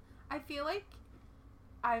 I feel like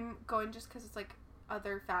I'm going just because it's, like,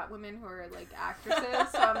 other fat women who are, like, actresses,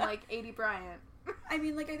 so I'm like, Aidy Bryant. I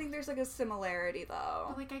mean, like, I think there's, like, a similarity, though.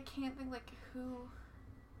 But, like, I can't think, like, who...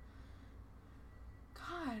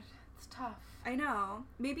 God, it's tough. I know.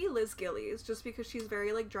 Maybe Liz Gillies, just because she's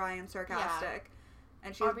very, like, dry and sarcastic. Yeah.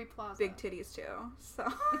 And she has big titties, too. So.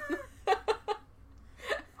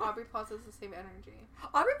 Aubrey Plaza has the same energy.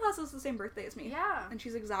 Aubrey Plaza has the same birthday as me. Yeah. And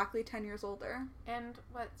she's exactly 10 years older. And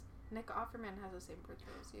Nick Offerman has the same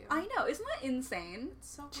birthday as you. I know. Isn't that insane? It's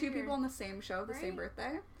so weird. 2 people on the same show, the same Right?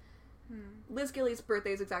 birthday. Liz Gilly's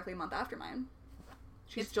birthday is exactly a month after mine.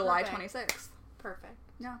 She's July 26th. Perfect.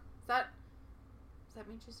 Yeah. Does that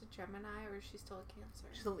mean she's a Gemini or is she still a Cancer?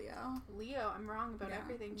 She's a Leo. Leo. I'm wrong about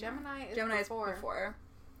everything. Gemini is before.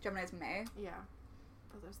 Gemini's May. Yeah.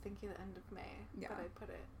 I was thinking the end of May. Yeah. But I put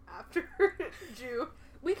it after June.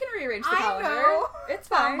 We can rearrange the calendar. Know. It's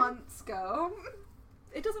fine. Months go.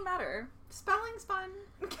 It doesn't matter. Spelling's fun.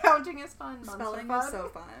 Counting is fun. Spelling is so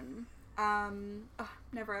fun.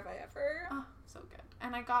 Never have I ever. Oh, so good.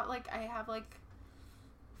 And I have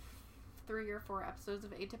 3 or 4 episodes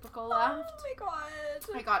of Atypical left. Oh my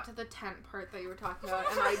god. I got to the tent part that you were talking about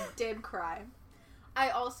and I did cry. I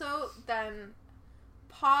also then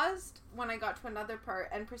paused when I got to another part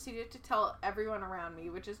and proceeded to tell everyone around me,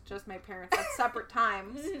 which is just my parents at separate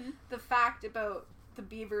times, the fact about the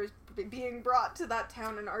beavers being brought to that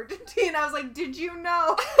town in Argentina. I was like, did you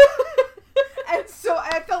know? And so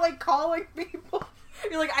I felt like calling people.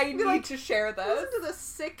 You're like, I need to share this. Listen to the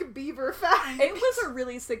sick beaver fact. It was a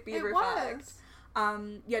really sick beaver fact.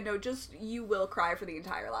 Was. Just you will cry for the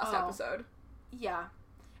entire last episode. Yeah.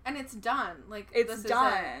 And it's done. It's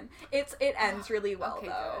done. It ends really well, okay,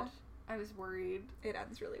 though. Good. I was worried. It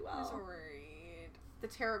ends really well. I was worried. The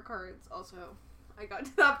tarot cards also. I got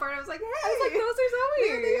to that part. I was like, hey. I was like, those are Zoe's.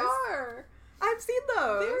 There they are. I've seen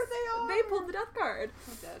those. There they are. They pulled the death card.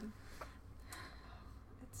 I did.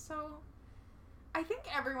 It's so... I think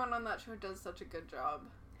everyone on that show does such a good job.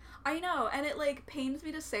 I know, and it, pains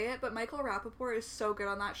me to say it, but Michael Rappaport is so good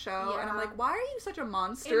on that show, and I'm like, why are you such a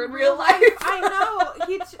monster in real life? I know!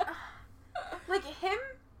 Him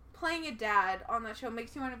playing a dad on that show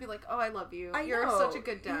makes me want to be like, oh, I love you. You're such a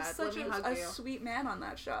good dad. He's such a sweet man on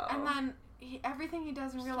that show. And then everything he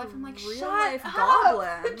does in real life, I'm like, real shut life up!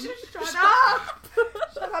 goblin. Just shut up!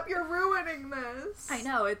 Shut up, you're ruining this. I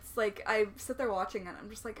know, it's like, I sit there watching it, I'm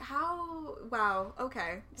just like, how, wow,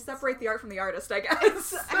 okay. Separate the art from the artist, I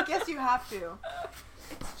guess. I guess you have to.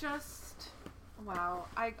 It's just, wow.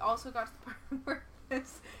 I also got to the part where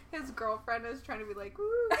his girlfriend is trying to be like, woo,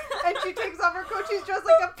 and she takes off her coat, she's dressed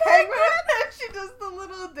like a penguin, and she does the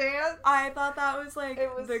little dance. I thought that was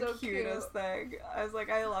the so cutest thing. I was like,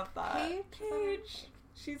 I love that. Paige.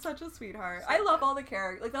 She's such a sweetheart. So I love good. all the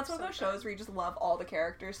characters. That's one of those shows where you just love all the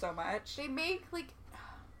characters so much. They make, they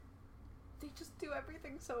just do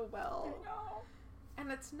everything so well. I know.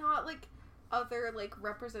 And it's not, other,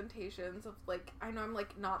 representations of, I know I'm,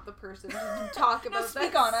 not the person to talk about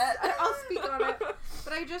Speak this. on it. I'll speak on it.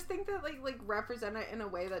 But I just think that, represent it in a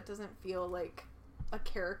way that doesn't feel like a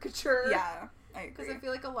caricature. Yeah, I agree. Because I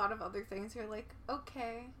feel like a lot of other things you're like,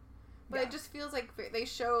 okay. But it just feels like they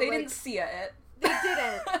show, They didn't see it. They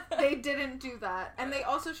didn't. They didn't do that. And they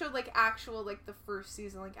also showed, actual, the first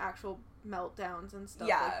season, actual meltdowns and stuff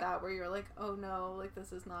like that, where you're like, oh no,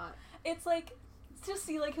 this is not... It's, to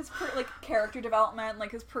see, his, character development,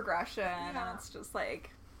 his progression, and it's just, and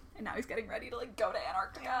now he's getting ready to, go to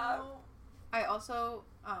Antarctica. I also,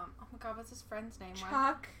 oh my god, what's his friend's name?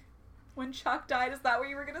 Chuck. When Chuck died, is that what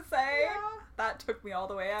you were gonna say? Yeah. That took me all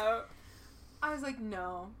the way out. I was like,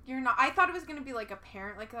 no, you're not. I thought it was gonna be, a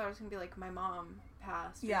parent, I thought it was gonna be, my mom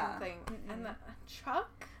passed or something. Mm-mm. And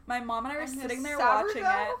Chuck? My mom and I were sitting there sourdough? watching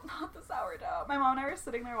it. Not the sourdough. My mom and I were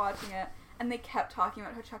sitting there watching it, and they kept talking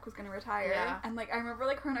about how Chuck was gonna retire. Yeah. And, I remember,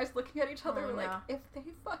 her and I was looking at each other, we're like, no. if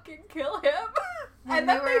they fucking kill him. And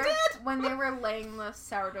then they did! When they were laying the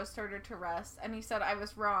sourdough starter to rest, and he said, I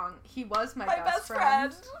was wrong. He was my best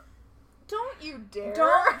friend. Don't you dare.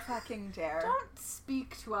 Don't fucking dare. Don't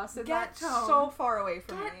speak to us in Get that tone. so far away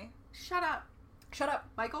from me. Shut up. Shut up.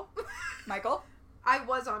 Michael? Michael? I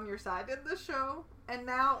was on your side in the show, and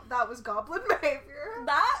now that was goblin behavior.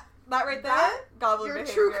 That right there, goblin your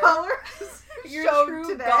behavior. True colors Your showed true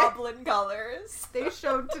today. goblin colors. They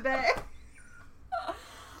showed today.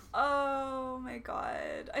 Oh my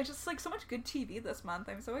god. I just, so much good TV this month.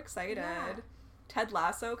 I'm so excited. Yeah. Ted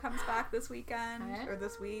Lasso comes back this weekend, or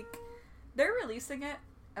this week. They're releasing it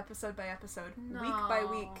episode by episode, week by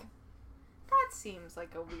week. That seems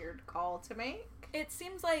like a weird call to make. It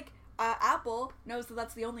seems like Apple knows that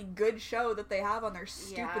that's the only good show that they have on their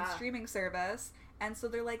stupid streaming service, and so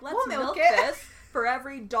they're like, let's milk this for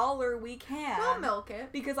every dollar we can. We'll milk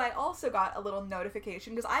it. Because I also got a little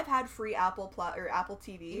notification, because I've had free Apple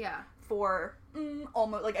TV for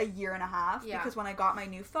almost a year and a half, because when I got my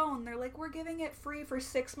new phone, they're like, we're giving it free for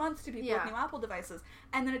 6 months to people with new Apple devices,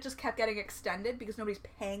 and then it just kept getting extended because nobody's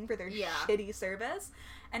paying for their shitty service.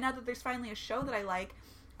 And now that there's finally a show that I like,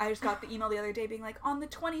 I just got the email the other day being like, on the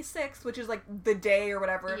 26th, which is like the day or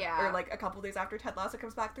whatever, or like a couple days after Ted Lasso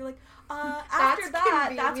comes back, they're like, after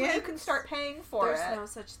that's when you can start paying for it. There's no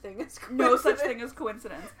such thing as coincidence. No such thing as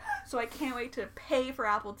coincidence. So I can't wait to pay for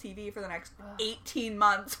Apple TV for the next 18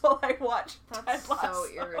 months while I watch Ted Lasso. That's so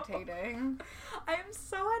irritating. I'm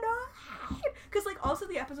so annoyed. Because, like, also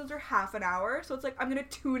the episodes are half an hour, so it's like, I'm gonna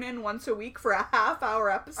tune in once a week for a half-hour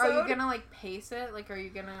episode. Are you gonna, like, pace it? Like, are you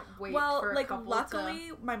gonna wait for a couple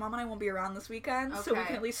luckily, my mom and I won't be around this weekend, so we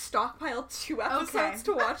can at least stockpile 2 episodes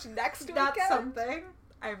to watch next weekend. That's something.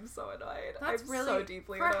 I'm so annoyed. That's I'm so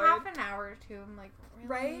deeply for annoyed. For half an hour or two, I'm like,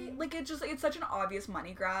 really? Right? Like, it's such an obvious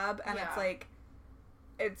money grab, and it's like,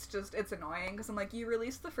 it's annoying, because I'm like, you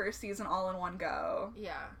released the first season all in one go.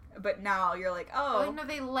 Yeah. But now you're like, oh. No,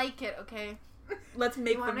 they like it, okay? Let's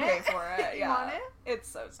make them pay for it. You want it? It's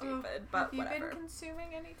so stupid, but whatever. Have you been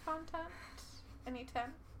consuming any content? Any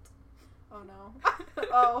tent? Oh, no.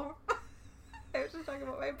 Oh. I was just talking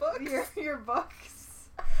about my books. Your books.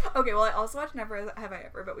 Okay, well, I also watched Never Have I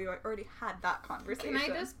Ever, but we already had that conversation.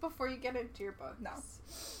 Can I just, before you get into your books? No.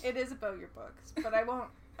 It is about your books, but I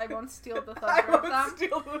won't steal the thunder of them. I won't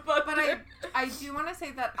steal the thunder. But I do want to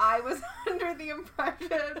say that I was under the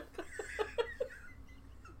impression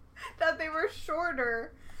that they were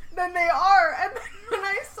shorter than they are, and then when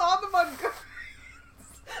I saw them on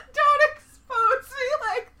Goodreads, don't expose me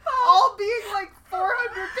like all being like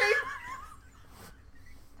 400 pages.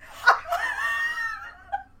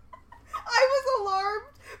 I was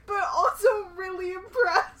alarmed, but also really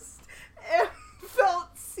impressed and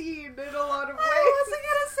felt seen in a lot of ways. I wasn't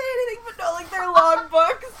gonna say anything, but no, like, they're long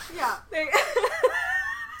books. Yeah.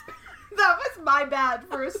 That was my bad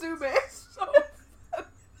for assuming. So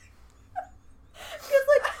because,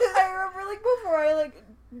 like, I remember, like, before I, like,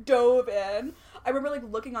 dove in, I remember, like,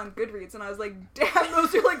 looking on Goodreads, and I was like, damn,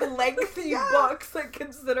 those are, like, lengthy books, like,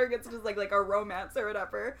 considering it's just, like a romance or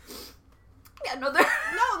whatever. Yeah, no, they're...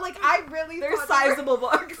 No, like, I really they're sizable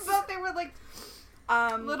books. I thought they were, like,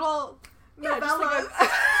 little novellas.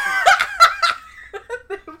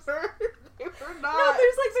 Like they were not. No,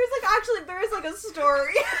 there's actually, there is, like, a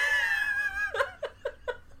story.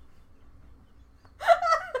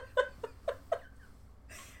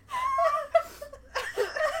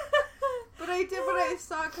 But I did what I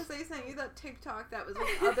saw, because I sent you that TikTok that was,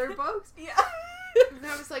 like, other books. Yeah. And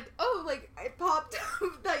I was like, oh, like, it popped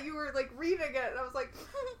up that you were, like, reading it, and I was like,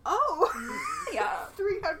 oh. Yeah.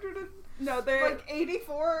 300 and... No, they're... like,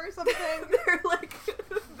 84 or something. They're, like...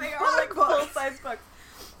 They are, like, full-size books.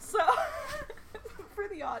 So, for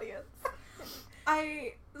the audience,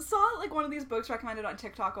 I saw, like, one of these books recommended on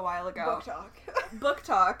TikTok a while ago. Book Talk. Book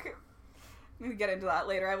Talk. I'm gonna get into that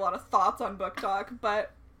later. I have a lot of thoughts on Book Talk,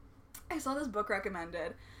 but I saw this book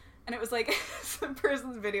recommended, and it was, like, some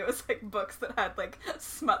person's video was, like, books that had, like,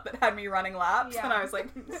 smut that had me running laps, and I was like,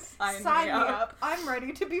 sign me up. I'm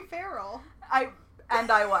ready to be feral. I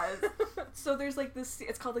was. So there's, like, this,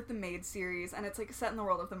 it's called, like, the Maid series, and it's, like, set in the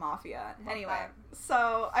world of the Mafia. Anyway,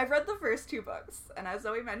 so I've read the first 2 books, and as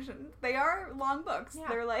Zoe mentioned, they are long books. Yeah.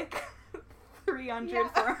 They're, like,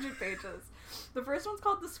 300, 400 pages. The first one's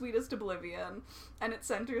called The Sweetest Oblivion, and it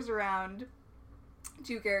centers around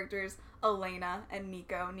 2 characters, Elena and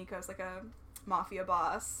Nico. Nico's, like, a mafia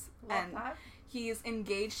boss, and he's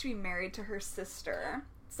engaged to be married to her sister.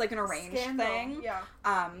 It's, like, an arranged thing. Yeah.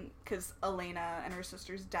 Because Elena and her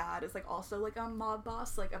sister's dad is, like, also, like, a mob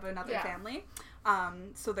boss, like, of another family.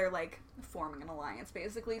 So they're, like, forming an alliance,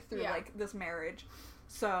 basically, through, like, this marriage.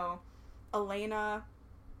 So, Elena's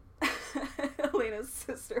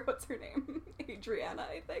sister, what's her name? Adriana,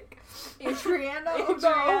 I think.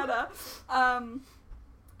 Adriana.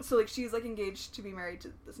 So, like, she's, like, engaged to be married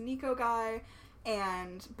to this Nico guy.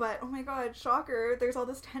 But, oh my god, shocker, there's all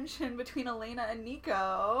this tension between Elena and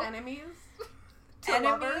Nico. Enemies to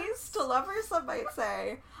lovers, some might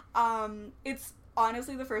say. It's,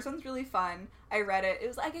 honestly, the first one's really fun. I read it,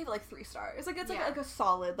 I gave it, like, 3 stars. Like, it's, like a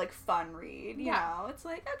solid, like, fun read, you know? It's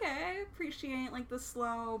like, okay, I appreciate, like, the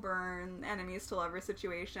slow burn, enemies to lovers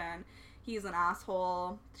situation. He's an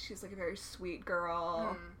asshole. She's, like, a very sweet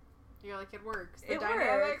girl. You're like, it works. It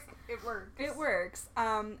works.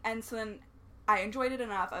 And so then I enjoyed it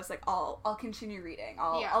enough. I was like, I'll continue reading.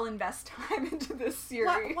 I'll invest time into this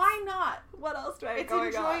series. Why not? What else do I have going on?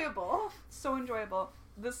 It's enjoyable. So enjoyable.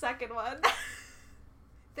 The second one.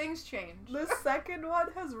 Things change. The second one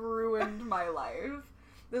has ruined my life.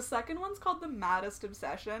 The second one's called The Maddest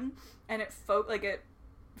Obsession, and it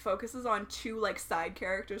focuses on 2, like, side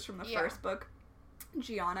characters from the first book,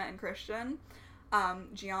 Gianna and Christian.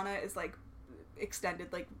 Gianna is, like,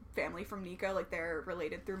 extended, like, family from Nico, like, they're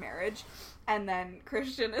related through marriage, and then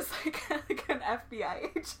Christian is, like an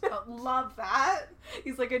FBI agent. Oh, love that.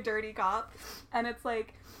 He's, like, a dirty cop, and it's,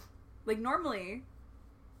 like, normally,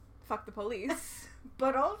 fuck the police.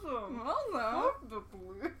 But also, fuck the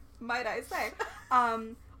police, might I say.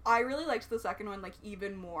 I really liked the second one, like,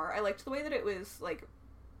 even more. I liked the way that it was, like,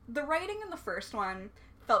 the writing in the first one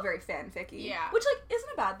felt very fanficky. Yeah. Which, like, isn't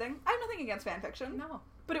a bad thing. I have nothing against fanfiction. No.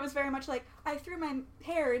 But it was very much like, I threw my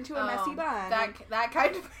hair into a messy bun. That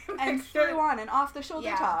kind of and threw on an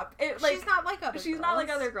off-the-shoulder top. It, like, she's not like other girls. She's not like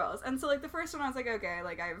other girls. And so, like, the first one I was like, okay,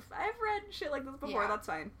 like, I've read shit like this before, that's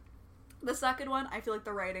fine. The second one, I feel like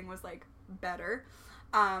the writing was, like, better.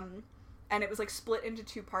 And it was, like, split into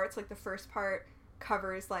two parts. Like, the first part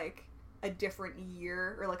covers, like, a different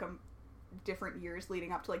year, or, like, a different years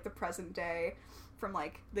leading up to, like, the present day, from,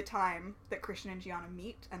 like, the time that Christian and Gianna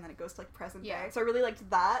meet, and then it goes to, like, present day. So I really liked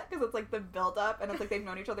that, because it's, like, the build-up, and it's, like, they've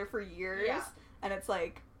known each other for years, and it's,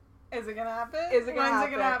 like... Is it gonna happen? Is it gonna When's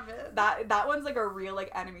happen? It gonna happen? That one's, like, a real,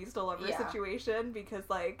 like, enemies to lovers situation, because,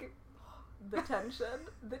 like, the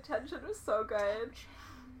tension was so good.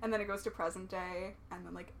 And then it goes to present day, and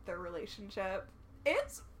then, like, their relationship.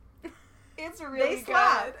 It's really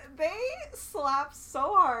good. They slap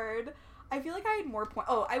so hard. I feel like I had more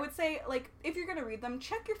I would say, like, if you're gonna read them,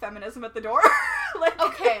 check your feminism at the door. Like,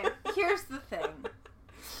 okay, here's the thing.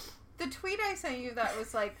 The tweet I sent you that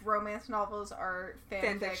was, like, romance novels are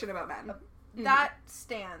fanfiction about men. That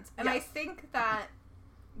stands. And I think that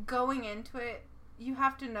going into it, you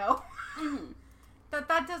have to know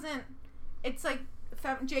that doesn't... It's, like,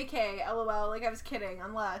 JK, LOL, like, I was kidding,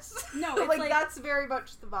 unless... No, it's like, that's very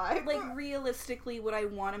much the vibe. Like, realistically, would I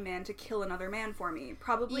want a man to kill another man for me?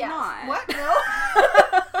 Probably not. What? No?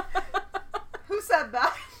 Who said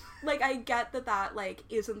that? Like, I get that, like,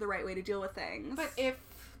 isn't the right way to deal with things. But if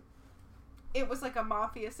it was, like, a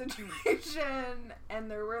mafia situation, and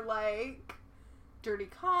there were, like, dirty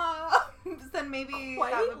cops, then maybe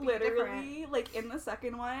that would be literally, different. Like, in the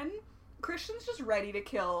second one, Christian's just ready to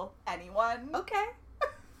kill anyone. Okay.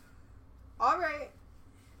 All right.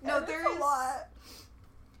 No, there's a lot.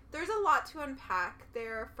 There's a lot to unpack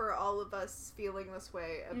there for all of us feeling this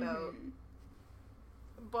way about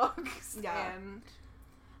books and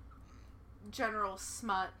general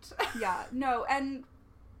smut. Yeah, no, and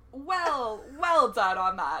well done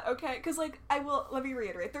on that, okay? Because, like, let me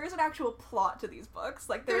reiterate, there is an actual plot to these books.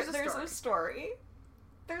 Like, there's a story.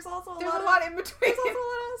 There's also a lot in between. There's also a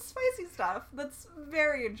lot of spicy stuff that's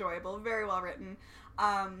very enjoyable, very well written.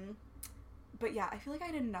 But yeah, I feel like I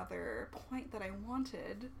had another point that I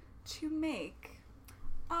wanted to make.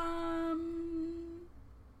 And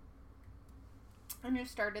you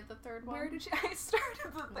started the third one? I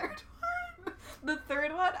started the third one. The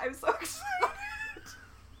third one, I'm so excited.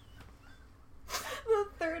 The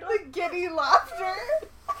third one. The giddy laughter.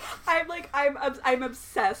 I'm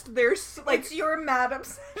obsessed. There's, like... It's your mad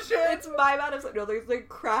obsession. It's my mad obsession. No, there's, like,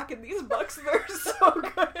 crack in these books. They're so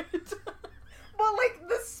good. Well, like,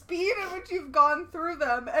 the speed at which you've gone through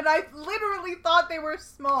them, and I literally thought they were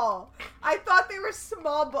small. I thought they were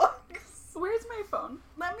small books. Where's my phone?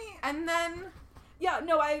 Let me... And then... Yeah,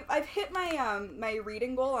 no, I've hit my my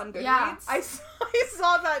reading goal on Goodreads. Yeah, I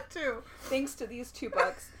saw that too. Thanks to these two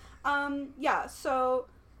books. Yeah, so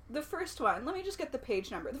the first one, let me just get the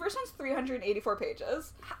page number. The first one's 384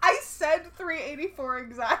 pages. I said 384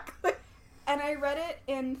 exactly. And I read it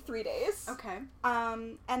in 3 days. Okay.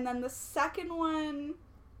 And then the second one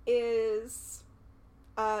is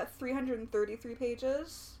 333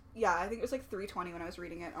 pages. Yeah, I think it was like 320 when I was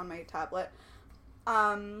reading it on my tablet.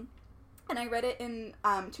 And I read it in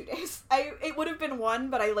 2 days. It would have been one,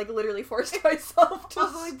 but I, like, literally forced myself to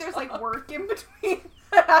also, like, there's, like, work in between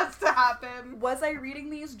that has to happen. Was I reading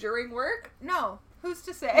these during work? No. Who's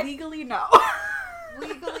to say? Legally, no.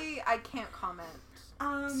 Legally, I can't comment.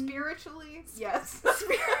 Spiritually, yes.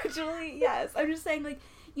 Spiritually, yes. I'm just saying, like,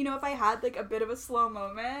 you know, if I had, like, a bit of a slow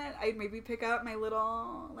moment, I'd maybe pick out my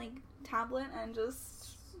little, like, tablet and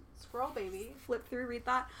just... Scroll, baby. Flip through, read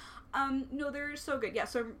that. No, they're so good. Yeah,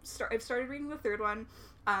 so I've started reading the third one.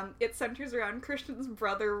 It centers around Christian's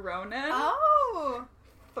brother, Ronan. Oh!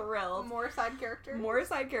 Thrilled. More side characters? More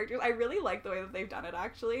side characters. I really like the way that they've done it,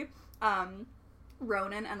 actually.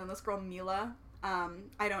 Ronan, and then this girl, Mila.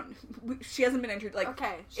 She hasn't been introduced, like,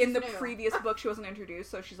 okay, in the previous book she wasn't introduced,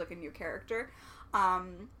 so she's, like, a new character.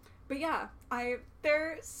 But yeah,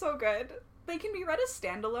 they're so good. They can be read as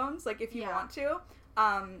standalones, like, if you want to.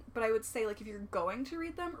 But I would say, like, if you're going to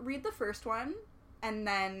read them, read the first one, and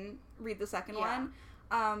then read the second one.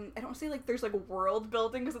 I don't say, like, there's, like, world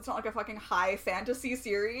building, because it's not, like, a fucking high fantasy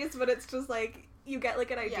series, but it's just, like, you get,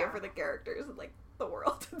 like, an idea for the characters and, like, the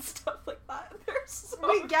world and stuff like that. They're so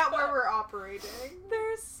We get good. where we're operating.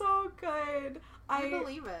 They're so good. I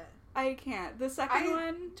believe it. I can't. The second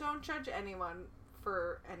one... don't judge anyone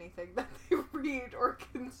for anything that they read or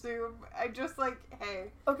consume. I just, like,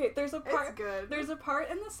 hey. Okay, there's a part... It's good. There's a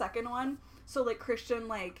part in the second one, so, like, Christian,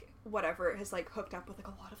 like, whatever, has, like, hooked up with, like,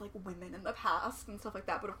 a lot of, like, women in the past and stuff like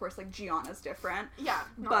that, but of course, like, Gianna's different. Yeah,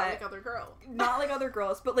 not like other girls. Not like other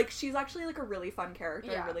girls, but, like, she's actually, like, a really fun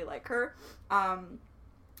character. I really like her.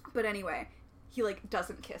 But anyway, he, like,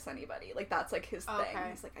 doesn't kiss anybody. Like, that's, like, his thing.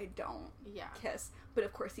 He's like, I don't kiss. But,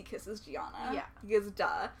 of course, he kisses Gianna. Yeah. Because,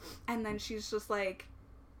 duh. And then she's like,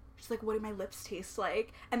 what do my lips taste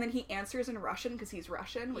like? And then he answers in Russian, because he's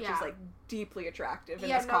Russian, which is, like, deeply attractive in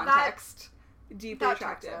this context. Deeply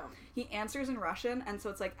attractive. He answers in Russian, and so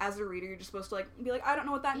it's like, as a reader, you're just supposed to, like, be like, I don't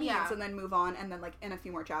know what that means, and then move on, and then, like, in a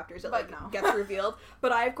few more chapters, it, gets revealed.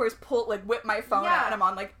 But I, of course, whip my phone out, and I'm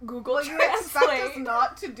on, like, Google Translate. You expect us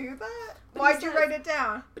not to do that? Why'd you write it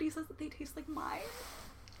down? But he says that they taste like mine.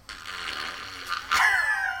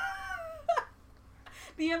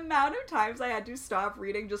 The amount of times I had to stop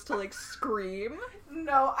reading just to, like, scream.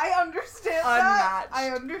 No, I understand that.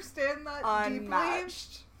 I understand that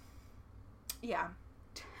Unmatched. Deeply. Yeah.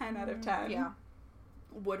 10 out of 10. Yeah.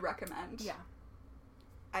 Would recommend. Yeah.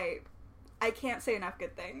 I can't say enough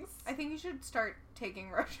good things. I think you should start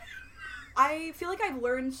taking Russian. I feel like I've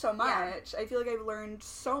learned so much. I feel like I've learned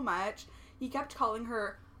so much. He kept calling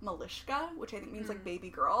her Malishka, which I think means, like, baby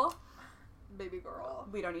girl. Baby girl.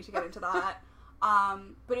 We don't need to get into that.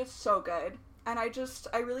 But it's so good. And I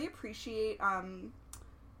really appreciate,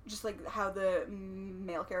 just, like, how the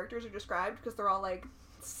male characters are described, because they're all, like,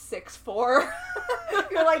 6'4".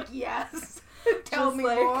 You're like, yes. Tell me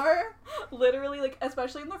more. Literally, like,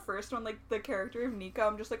 especially in the first one, like, the character of Nico,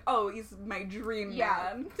 I'm just like, oh, he's my dream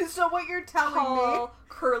man. So what you're telling me,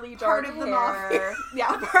 curly dark part of the mafia.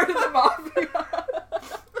 Yeah, part of the mafia.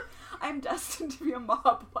 I'm destined to be a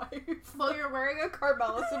mob wife. Well, you're wearing a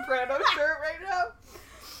Carmela Soprano shirt right now.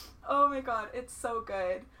 Oh my god, it's so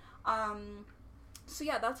good. So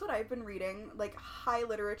yeah, that's what I've been reading, like, high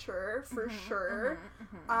literature for sure.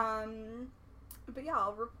 But yeah,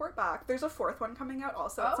 I'll report back. There's a fourth one coming out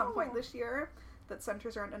also at some point this year that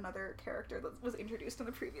centers around another character that was introduced in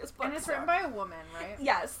the previous book. And it's written by a woman, right?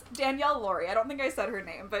 Yes, Danielle Laurie. I don't think I said her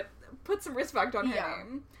name, but put some respect on her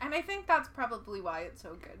name. And I think that's probably why it's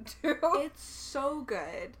so good too. It's so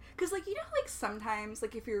good. Because, like, you know, like, sometimes,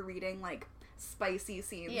 like, if you're reading, like, spicy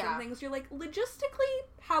scenes and things, you're like, logistically,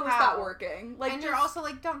 how is that working? Like, and you're also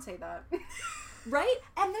like, don't say that. Right?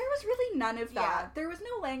 And there was really none of that. Yeah. There was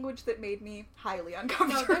no language that made me highly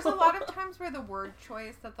uncomfortable. No, there's a lot of times where the word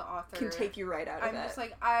choice that the author can take you right out of it. I'm just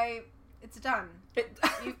like, it's done.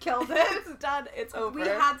 You've killed it. It's done. It's over. We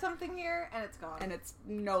had something here, and it's gone. And it's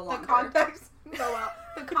no longer. The context.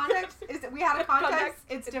 The context is that we had a context.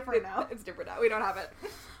 It's different now. It's different now. We don't have it.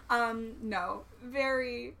 No.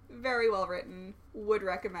 Very, very well written. Would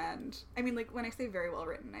recommend. I mean, like, when I say very well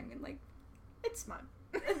written, I mean, like, it's fun.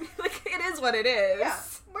 I mean, like, it is what it is. Yeah.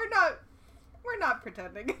 We're not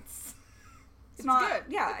pretending it's not good.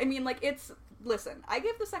 Yeah. I mean, like, listen, I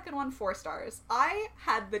give the second one 4 stars. I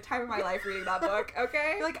had the time of my life reading that book,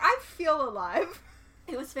 okay? Like, I feel alive.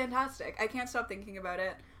 It was fantastic. I can't stop thinking about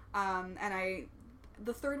it. And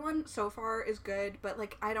the third one so far is good, but,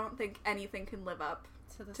 like, I don't think anything can live up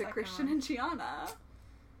to Christian and Gianna.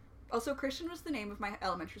 Also, Christian was the name of my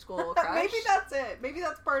elementary school crush. Maybe that's it. Maybe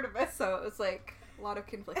that's part of it. So it was, like, a lot of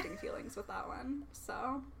conflicting feelings with that one.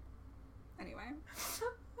 So, anyway.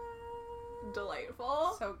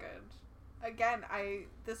 Delightful. So good. Again,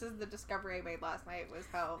 this is the discovery I made last night, was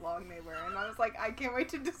how long they were, and I was like, I can't wait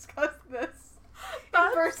to discuss this.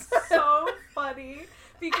 That's so funny.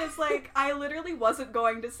 Because, like, I literally wasn't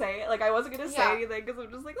going to say it. Like, I wasn't going to say anything, because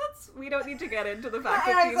I'm just like, we don't need to get into the fact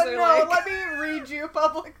that these are, like... let me read you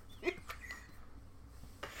publicly.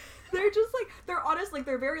 They're just, like, they're honest, like,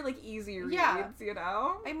 they're very, like, easy reads, you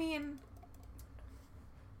know? I mean,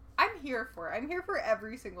 I'm here for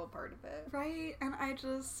every single part of it. Right? And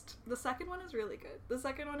the second one is really good. The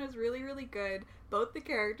second one is really, really good. Both the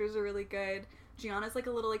characters are really good. Gianna's, like,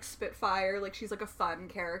 a little, like, spitfire. Like, she's, like, a fun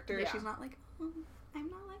character. Yeah. She's not, like, I'm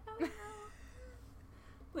not like, oh, no.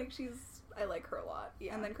 Like, I like her a lot.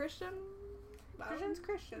 Yeah. And then Christian... Christian's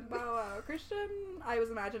Christian. Wow. Christian, I was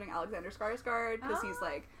imagining Alexander Skarsgård, because he's,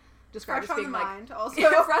 like... described fresh as being, on the like, mind, also.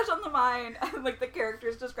 Yeah, fresh on the mind. And, like, the character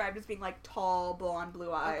is described as being, like, tall, blonde,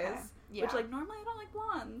 blue eyes. Okay. Yeah. Which, like, normally I don't like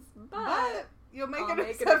blondes. But you'll make an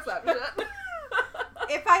exception.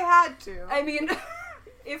 If I had to. I mean,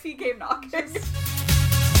 if he came knocking.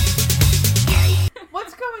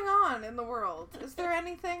 What's going on in the world? Is there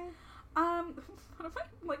anything? What am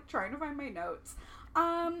I, like, trying to find my notes?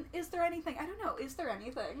 Is there anything? I don't know. Is there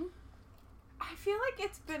anything? I feel like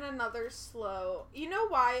it's been another slow. You know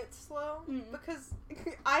why it's slow? Mm. Because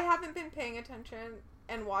I haven't been paying attention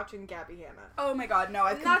and watching Gabby Hanna. Oh my god, no,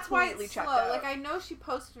 I've that's why completely it's checked slow. out. Like, I know she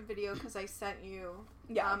posted a video because I sent you,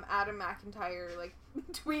 Yeah. Adam McIntyre, like,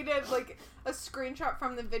 tweeted, like, a screenshot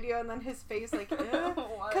from the video and then his face, like,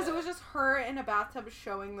 because it was just her in a bathtub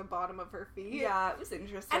showing the bottom of her feet. Yeah, it was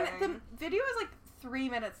interesting. And the video was, like, 3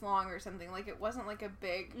 minutes long or something. Like, it wasn't, like, a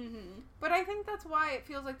big... Mm-hmm. But I think that's why it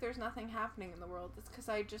feels like there's nothing happening in the world. It's because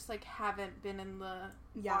I just, like, haven't been in the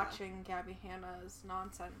watching Gabby Hanna's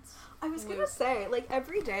nonsense. I was gonna say, like,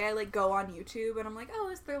 every day I, like, go on YouTube and I'm like,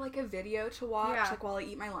 oh, is there, like, a video to watch, like, while I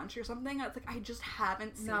eat my lunch or something? And it's like, I just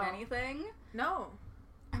haven't seen anything. No.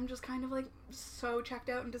 I'm just kind of, like, so checked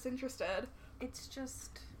out and disinterested. It's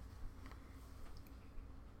just...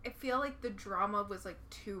 I feel like the drama was, like,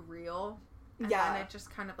 too real. And then it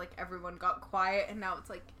just kind of, like, everyone got quiet, and now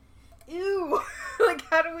it's like, ew! Like,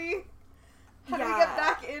 how do we get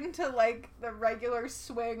back into, like, the regular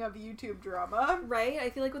swing of YouTube drama? Right?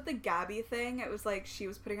 I feel like with the Gabby thing, it was like, she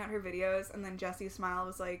was putting out her videos, and then Jessie Smile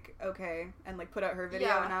was like, okay, and, like, put out her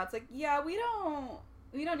video, and now it's like, yeah, we don't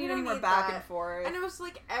need any more back and forth. And it was,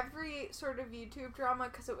 like, every sort of YouTube drama,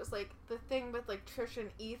 because it was, like, the thing with, like, Trish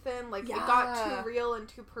and Ethan, like, it got too real and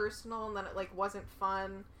too personal, and then it, like, wasn't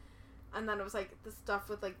fun. And then it was, like, the stuff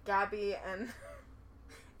with, like, Gabby, and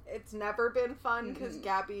it's never been fun, because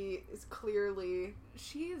Gabby is clearly...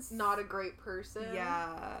 She's not a great person.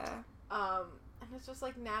 Yeah. And it's just,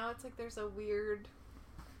 like, now it's, like, there's a weird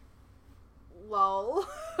lull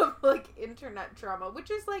of, like, internet drama,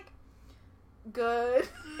 which is, like, good,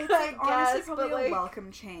 it's, like, honestly guess, probably but, like, a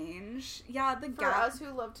welcome change. Yeah, for us who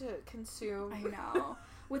love to consume. I know.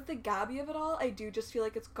 With the Gabby of it all, I do just feel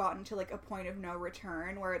like it's gotten to, like, a point of no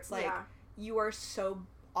return where it's like, you are so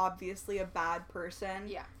obviously a bad person.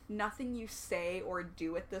 Yeah. Nothing you say or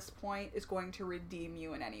do at this point is going to redeem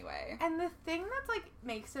you in any way. And the thing that's, like,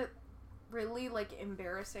 makes it really, like,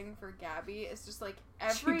 embarrassing for Gabby is just, like,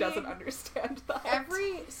 she doesn't understand that.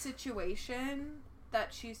 Every situation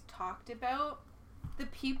that she's talked about, the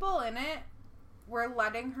people in it were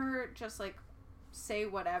letting her just, like, say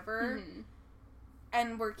whatever. Mm-hmm.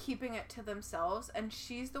 And were keeping it to themselves, and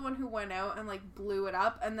she's the one who went out and, like, blew it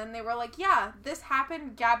up, and then they were like, yeah, this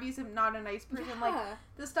happened, Gabby's not a nice person. Like,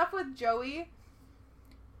 the stuff with Joey,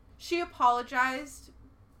 she apologized,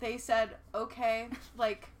 they said, okay,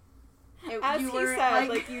 like, as he said,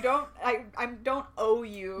 like, you don't, I don't owe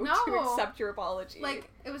you to accept your apology. Like,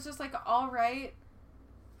 it was just like, alright,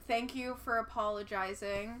 thank you for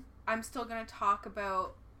apologizing, I'm still gonna talk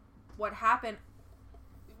about what happened.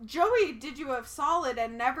 Joey did you a solid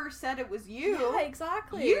and never said it was you. Yeah,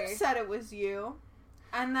 exactly. You said it was you.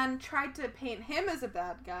 And then tried to paint him as a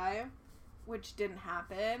bad guy, which didn't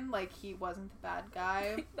happen. Like, he wasn't the bad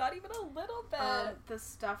guy. Not even a little bit. The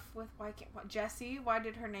stuff with, Jessie? Why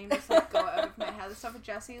did her name just, like, go out of my head? The stuff with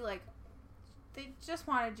Jessie, like, they just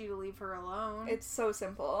wanted you to leave her alone. It's so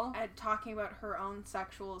simple. And talking about her own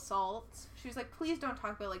sexual assaults. She was like, please don't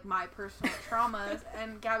talk about, like, my personal traumas.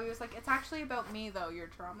 And Gabby was like, it's actually about me, though, your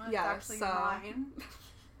trauma. Yeah, it's actually mine.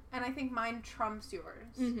 And I think mine trumps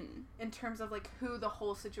yours. Mm-hmm. In terms of, like, who the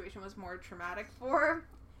whole situation was more traumatic for.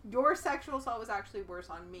 Your sexual assault was actually worse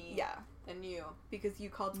on me than you. Because you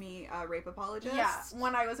called me a rape apologist? Yeah,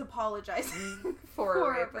 when I was apologizing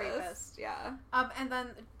for a rapist. Yeah. And then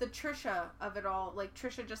the Trisha of it all, like,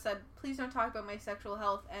 Trisha just said, please don't talk about my sexual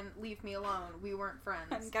health and leave me alone. We weren't friends.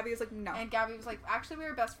 And Gabby was like, no. And Gabby was like, actually, we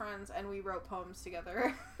were best friends and we wrote poems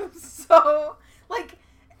together. So, like,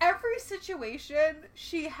 every situation,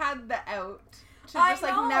 she had the out to just,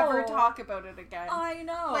 like, never talk about it again. I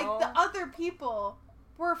know. Like, the other people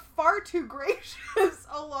were far too gracious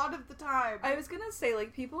a lot of the time. I was gonna say,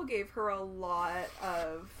 like, people gave her a lot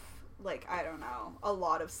of, like, I don't know, a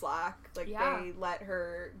lot of slack. Like, they let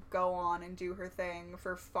her go on and do her thing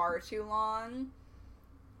for far too long.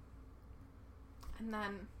 And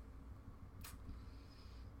then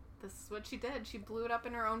this is what she did. She blew it up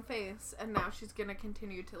in her own face, and now she's gonna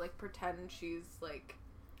continue to, like, pretend she's, like,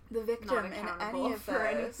 the victim in any of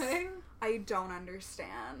this. Anything. I don't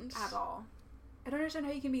understand. At all. I don't understand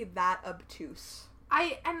how you can be that obtuse.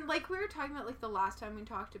 And, like, we were talking about, like, the last time we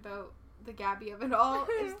talked about the Gabby of it all,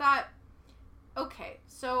 is that, okay,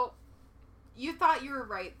 so, you thought you were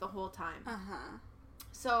right the whole time. Uh-huh.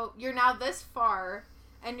 So, you're now this far,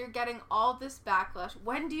 and you're getting all this backlash.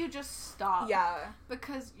 When do you just stop? Yeah.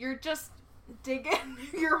 Because you're just digging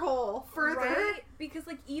your hole further. Right? Because,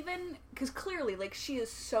 like, because clearly, like, she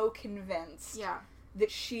is so convinced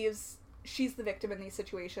that she's the victim in these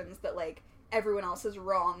situations, that, like, everyone else has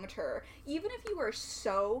wronged her. Even if you are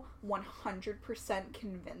so 100%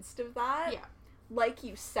 convinced of that, like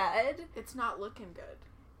you said, it's not looking good.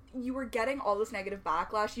 You were getting all this negative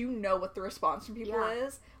backlash. You know what the response from people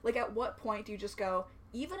is. Like, at what point do you just go,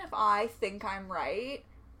 even if I think I'm right,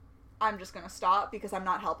 I'm just gonna stop because I'm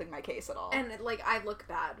not helping my case at all. And, like, I look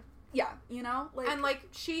bad. Yeah, you know? Like, and, like,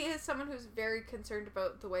 she is someone who's very concerned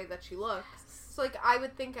about the way that she looks. So, like, I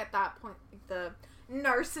would think at that point, like, the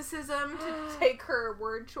narcissism to take her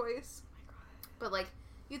word choice. Oh my God. But, like,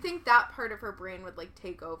 you think that part of her brain would, like,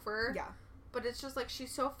 take over. Yeah. But it's just, like,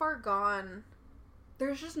 she's so far gone.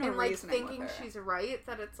 There's just no reasoning with her. And, like, thinking she's right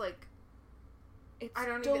that it's, like... It's I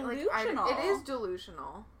don't delusional. Even, like, it is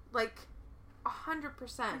delusional. Like,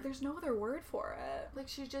 100%. Like, there's no other word for it. Like,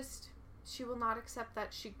 she will not accept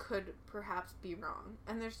that she could perhaps be wrong.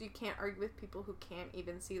 And you can't argue with people who can't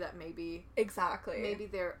even see that maybe... Exactly. Maybe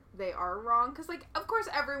they are wrong. Because, like, of course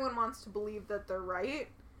everyone wants to believe that they're right.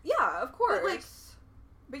 Yeah, of course. But, like...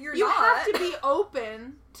 But you're you not. You have to be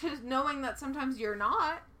open to knowing that sometimes you're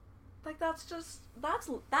not. Like, that's just... That's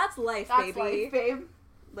life, that's baby. Life, babe.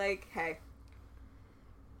 Like, hey.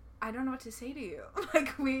 I don't know what to say to you.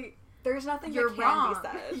 Like, There's nothing that can be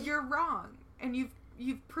said. You're wrong. And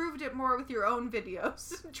you've proved it more with your own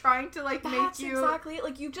videos. Trying to, like, make you... exactly.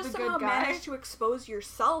 Like, you just somehow managed to expose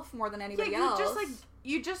yourself more than anybody else.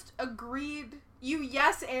 You just agreed... You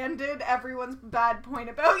yes-anded everyone's bad point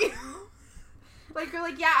about you. Like, you're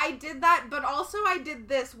like, yeah, I did that, but also I did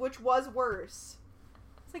this, which was worse.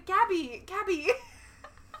 It's like, Gabby. Gabby.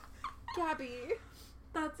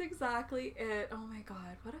 That's exactly it. Oh my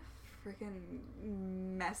God, what a freaking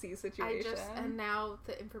messy situation. And now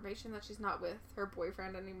the information that she's not with her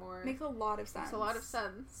boyfriend anymore. Makes a lot of sense.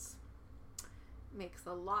 Makes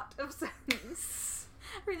a lot of sense.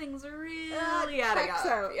 Everything's really adding up.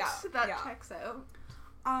 Out. Yeah, that checks out.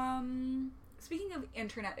 Speaking of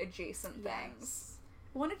internet adjacent things,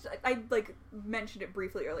 I mentioned it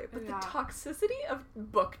briefly earlier, but the toxicity of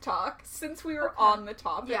book talk, since we were on the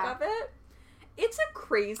topic of it, it's a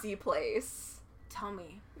crazy place. Tell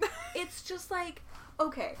me. It's just like,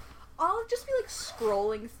 okay, I'll just be like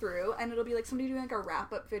scrolling through and it'll be like somebody doing like a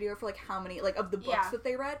wrap-up video for like how many like of the books that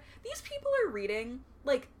they read. These people are reading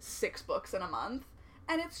like 6 books in a month,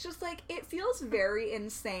 and it's just like, it feels very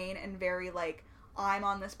insane and very like, I'm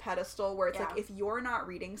on this pedestal where it's like, if you're not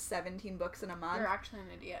reading 17 books in a month, you're actually an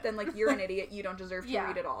idiot. Then like, you're an idiot, you don't deserve to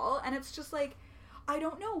read at all. And it's just like, I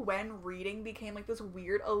don't know when reading became like this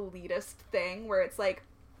weird elitist thing where it's like,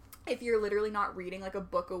 if you're literally not reading like a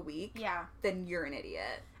book a week, then you're an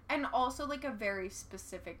idiot. And also like a very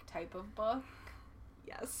specific type of book.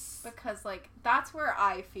 Yes. Because like, that's where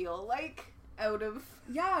I feel like out of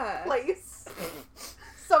place.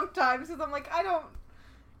 Sometimes, because I'm like,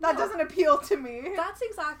 that doesn't appeal to me. That's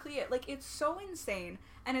exactly it. Like, it's so insane.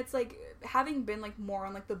 And it's like, having been like more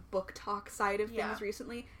on like the book talk side of things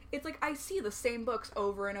recently, it's like I see the same books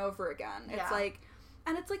over and over again. It's like,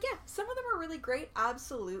 and it's like, some of them are really great,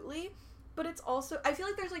 absolutely. But it's also, I feel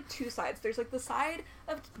like there's like 2 sides. There's like the side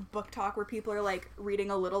of book talk where people are like reading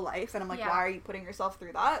A Little Life, and I'm like, why are you putting yourself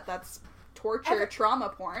through that? That's torture, trauma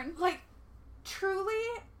porn. Like, truly,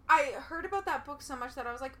 I heard about that book so much that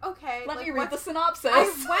I was like, okay. Let me read the synopsis. I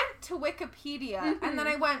went to Wikipedia, and then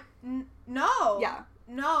I went, no. Yeah.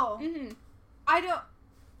 No. I don't.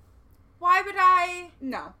 Why would I?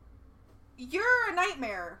 No. You're a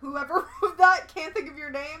nightmare. Whoever wrote that, can't think of your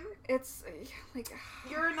name. It's like,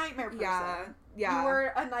 you're a nightmare person. Yeah. You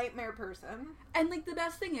were a nightmare person. And like, the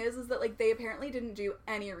best thing is that like, they apparently didn't do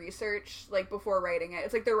any research like before writing it.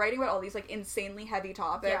 It's like they're writing about all these like insanely heavy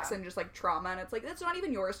topics and just like trauma, and it's like, that's not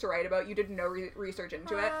even yours to write about. You did no research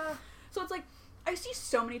into it. So it's like, I see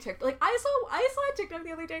so many TikTok. Like, I saw a TikTok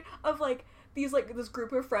the other day of like these like this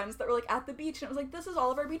group of friends that were like at the beach, and it was like, this is all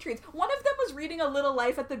of our beach reads. One of them was reading A Little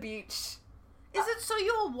Life at the beach. Is it so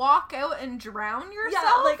you'll walk out and drown yourself?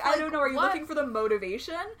 Yeah, like I don't know. Are you looking for the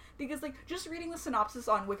motivation? Because like, just reading the synopsis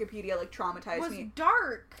on Wikipedia like traumatized me. It was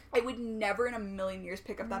dark. I would never in a million years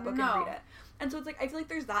pick up that book and read it. And so it's like, I feel like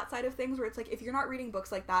there's that side of things where it's like, if you're not reading books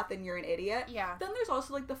like that, then you're an idiot. Yeah. Then there's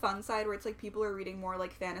also like the fun side where it's like people are reading more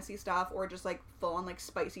like fantasy stuff or just like full on like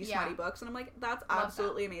spicy, smutty books, and I'm like, that's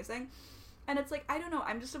absolutely amazing. And it's like, I don't know,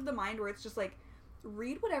 I'm just of the mind where it's just like,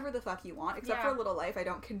 read whatever the fuck you want, except for A Little Life. I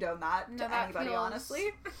don't condone that to anybody,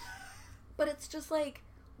 honestly. But it's just like,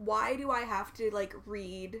 why do I have to like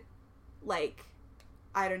read, like,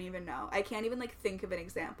 I don't even know. I can't even like think of an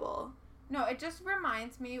example. No, it just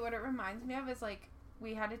reminds me, what it reminds me of is like,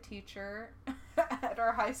 we had a teacher at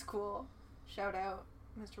our high school, shout out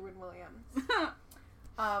Mr. Wynne Williams,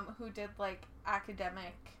 who did like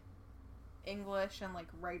academic English and, like,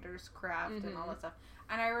 writer's craft and all that stuff.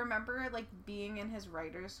 And I remember, like, being in his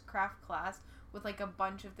writer's craft class with, like, a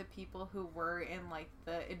bunch of the people who were in, like,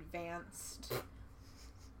 the advanced,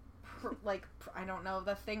 like, I don't know,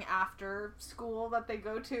 the thing after school that they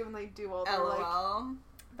go to and they do all their, like,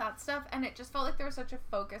 that stuff. And it just felt like there was such a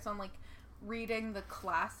focus on, like, reading the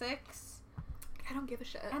classics. I don't give a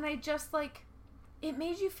shit. And I just, like, it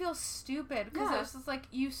made you feel stupid. Because it was just, like,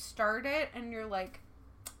 you start it and you're like,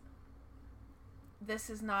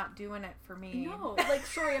 this is not doing it for me. No, like,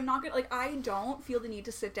 sorry, I'm not gonna, like, I don't feel the need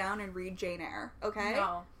to sit down and read Jane Eyre, okay?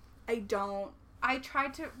 No. I don't. I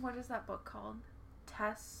tried to, what is that book called?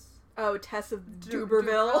 Tess of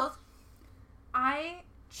Duberville. I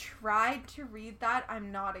tried to read that,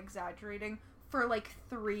 I'm not exaggerating, for, like,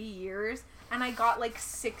 3 years, and I got, like,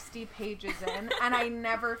 60 pages in, and I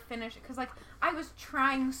never finished it, because, like, I was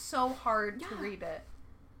trying so hard to read it,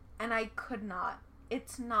 and I could not.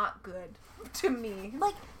 It's not good to me.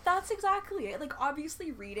 Like, that's exactly it. Like,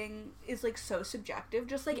 obviously reading is, like, so subjective,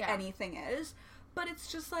 just like anything is. But it's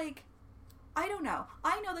just, like, I don't know.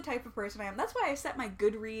 I know the type of person I am. That's why I set my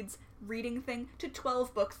Goodreads reading thing to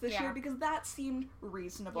 12 books this year, because that seemed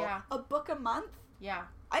reasonable. Yeah. A book a month? Yeah.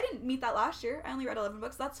 I didn't meet that last year. I only read 11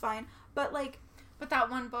 books. That's fine. But, like... But that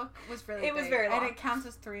one book was really big. was very long. And it counts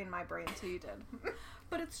as 3 in my brain, so you did.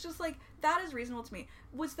 But it's just, like, that is reasonable to me.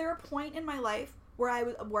 Was there a point in my life where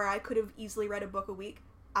I could have easily read a book a week?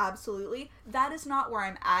 Absolutely. That is not where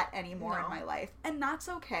I'm at anymore in my life. And that's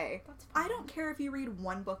okay. That's fine. I don't care if you read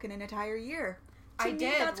one book in an entire year. I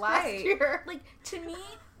did last year. Like, to me,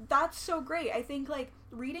 that's so great. I think, like,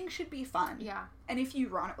 reading should be fun. Yeah. And if you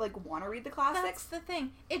want to read the classics... That's the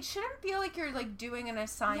thing. It shouldn't feel like you're, like, doing an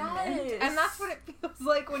assignment. Yes. And that's what it feels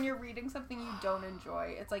like when you're reading something you don't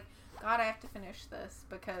enjoy. It's like, God, I have to finish this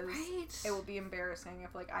because it will be embarrassing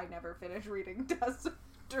if, like, I never finish reading Tess of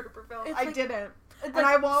Duberville. I didn't. And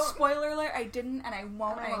I won't. Spoiler alert, I didn't, and I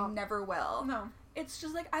won't, and I never will. No. It's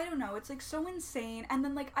just, like, I don't know, it's, like, so insane. And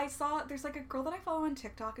then, like, I saw, there's, like, a girl that I follow on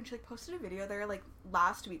TikTok, and she, like, posted a video there, like,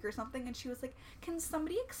 last week or something, and she was like, can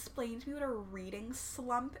somebody explain to me what a reading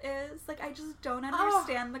slump is? Like, I just don't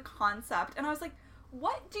understand the concept. And I was like,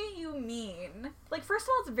 what do you mean? Like, first of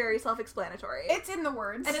all, it's very self-explanatory. It's in the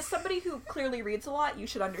words. And as somebody who clearly reads a lot, you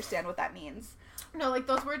should understand what that means. No, like,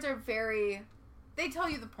 those words are very... They tell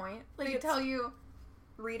you the point. Like, they tell you...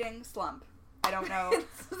 Reading slump. I don't know.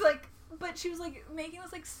 It's like... But she was, like, making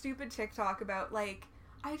this, like, stupid TikTok about, like,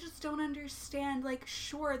 I just don't understand. Like,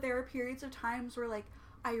 sure, there are periods of times where, like,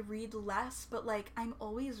 I read less, but, like, I'm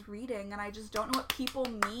always reading, and I just don't know what people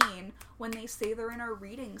mean when they say they're in a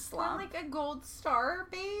reading slump. Like a gold star,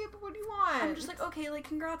 babe? What do you want? I'm just like, okay, like,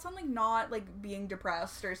 congrats on, like, not, like, being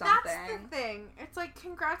depressed or something. That's the thing. It's like,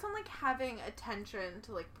 congrats on, like, having attention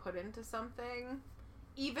to, like, put into something.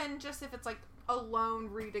 Even just if it's, like, alone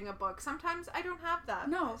reading a book. Sometimes I don't have that.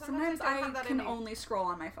 No, sometimes I can only scroll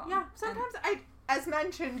on my phone. Yeah, sometimes I, as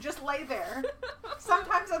mentioned, just lay there.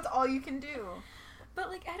 Sometimes that's all you can do. But,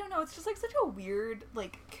 like, I don't know, it's just, like, such a weird,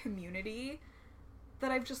 like, community that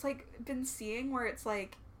I've just, like, been seeing where it's,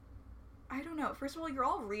 like, I don't know. First of all, you're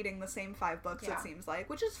all reading the same 5 books, it seems like,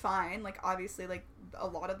 which is fine. Like, obviously, like, a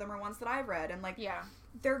lot of them are ones that I've read, and, like,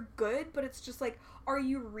 they're good, but it's just, like, are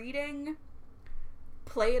you reading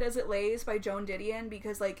Play It As It Lays by Joan Didion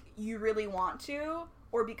because, like, you really want to,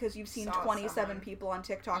 or because you've seen 27 people on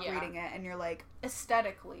TikTok reading it, and you're like...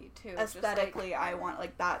 Aesthetically, too. Aesthetically, I want,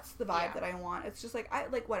 like, that's the vibe that I want. It's just, like,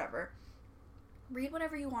 whatever. Read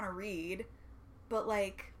whatever you want to read, but,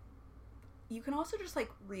 like, you can also just,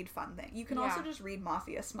 like, read fun things. You can also just read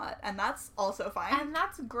Mafia smut, and that's also fine. And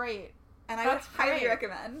that's great. And I would highly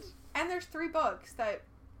recommend. And there's 3 books that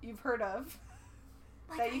you've heard of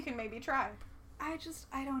that you can maybe try. I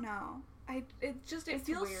don't know. It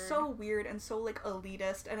feels weird. So weird and so, like,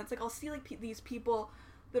 elitist, and it's like I'll see, like, these people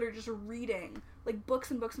that are just reading, like, books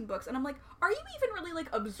and books and books, and I'm like, are you even really, like,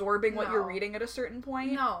 absorbing what you're reading at a certain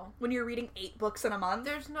point? No. When you're reading 8 books in a month?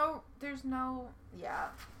 There's no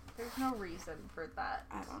reason for that.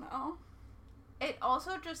 I don't know. It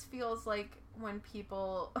also just feels like when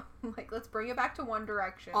people, like, let's bring it back to One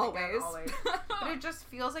Direction. Always. Again, always. But it just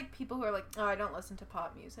feels like people who are like, oh, I don't listen to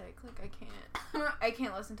pop music. Like, I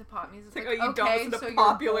can't listen to pop music. It's like, oh, you don't listen to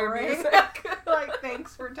popular music? Like,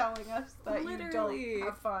 thanks for telling us that Literally. you don't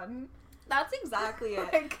have fun. That's exactly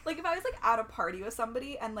it. Like, if I was, like, at a party with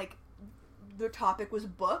somebody and, like, the topic was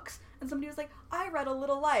books, and somebody was like, I read A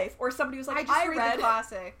Little Life, or somebody was like, I read the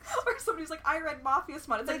classics, or somebody was like, I read Mafia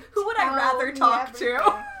smut. It's like, who would I rather talk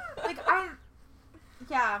to? Like, I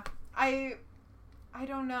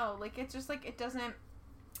don't know. Like, it's just, like, it doesn't...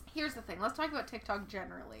 Here's the thing. Let's talk about TikTok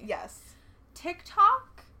generally. Yes.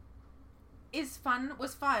 TikTok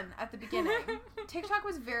was fun at the beginning. TikTok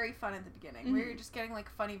was very fun at the beginning, where you're just getting, like,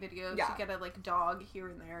 funny videos. Yeah. You get a, like, dog here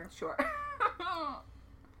and there. Sure.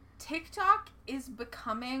 TikTok is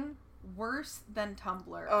becoming worse than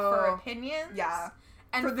Tumblr for opinions. Yeah.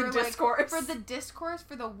 And for the discourse. For the discourse,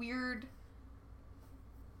 for the weird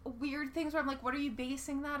things where I'm like, what are you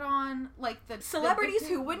basing that on? Like, the celebrities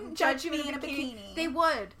who wouldn't judge me in a bikini. They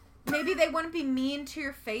would. Maybe they wouldn't be mean to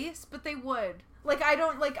your face, but they would. Like, I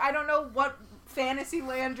don't know what fantasy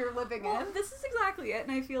land you're living in. This is exactly it,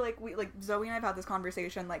 and I feel like Zoe and I have had this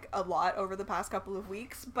conversation, like, a lot over the past couple of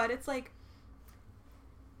weeks, but it's like,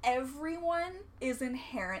 everyone is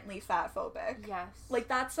inherently fat phobic. Yes. Like,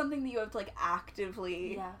 that's something that you have to, like,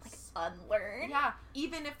 actively, like, unlearn. Yeah.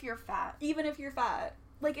 Even if you're fat.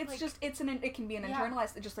 Like, it's just, it can be an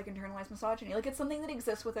internalized, just, like, internalized misogyny. Like, it's something that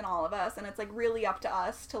exists within all of us, and it's, like, really up to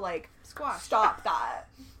us to, like, stop that.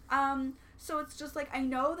 So it's just, like, I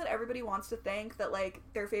know that everybody wants to think that, like,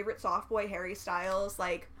 their favorite soft boy Harry Styles,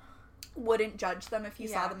 like, wouldn't judge them if he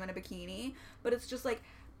saw them in a bikini, but it's just, like,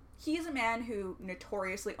 he's a man who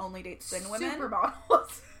notoriously only dates thin women.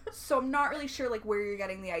 Supermodels. So I'm not really sure, like, where you're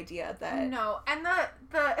getting the idea that... No, and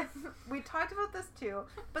the we talked about this too,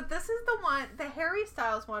 but this is the one, the Harry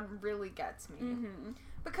Styles one really gets me. Mm-hmm.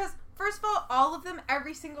 Because, first of all of them,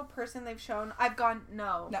 every single person they've shown, I've gone,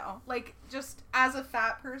 no. No. Like, just as a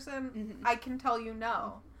fat person, I can tell you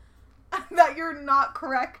no. That you're not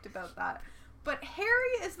correct about that. But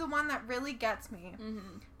Harry is the one that really gets me.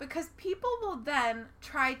 Mm-hmm. Because people will then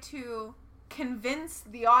try to convince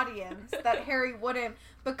the audience that Harry wouldn't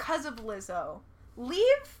because of Lizzo.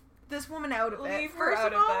 Leave this woman out of it. Leave her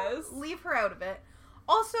out of this. Leave her out of it.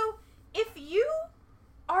 Also, if you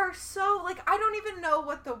are so, like, I don't even know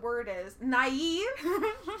what the word is, naive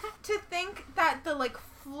to think that the, like,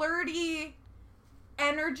 flirty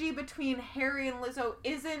energy between Harry and Lizzo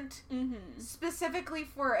isn't specifically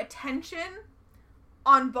for attention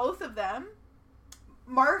on both of them,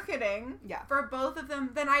 marketing for both of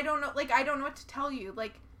them, then I don't know, like, I don't know what to tell you.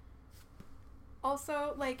 Like,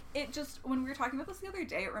 also, like, it just, when we were talking about this the other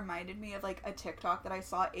day, it reminded me of, like, a TikTok that I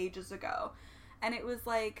saw ages ago, and it was,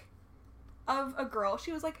 like, of a girl,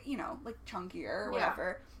 she was, like, you know, like, chunkier or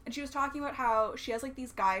whatever, and she was talking about how she has, like,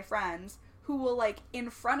 these guy friends who will, like, in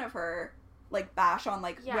front of her, like, bash on,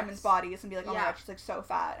 like, women's bodies and be like, oh my god, she's, like, so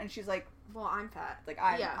fat, and she's like, well, I'm fat. Like,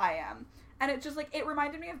 I am. And it just, like, it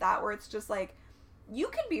reminded me of that, where it's just, like, you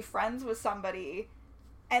can be friends with somebody,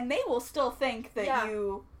 and they will still think that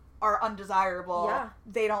you are undesirable. Yeah.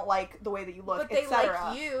 They don't like the way that you look, but they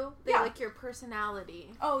like you. They like your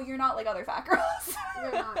personality. Oh, you're not like other fat girls.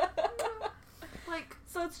 You're not. Like,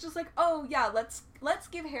 so it's just like, oh, yeah, let's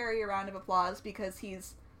give Harry a round of applause because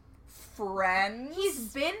he's friends.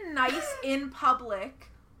 He's been nice in public,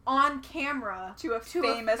 on camera, to a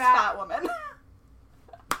famous fat woman.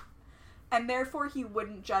 And therefore he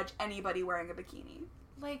wouldn't judge anybody wearing a bikini.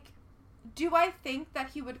 Like, do I think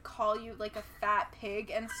that he would call you, like, a fat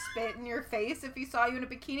pig and spit in your face if he saw you in a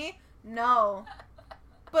bikini? No.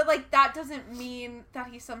 But, like, that doesn't mean that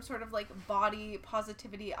he's some sort of, like, body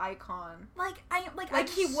positivity icon. Like,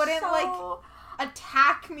 he wouldn't, like,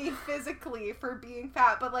 attack me physically for being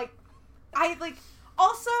fat, but, like,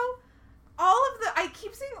 also, I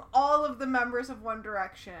keep seeing all of the members of One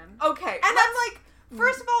Direction. Okay. And I'm like,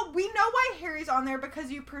 first of all, we know why Harry's on there,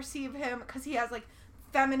 because you perceive him, because he has, like,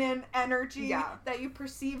 feminine energy, that you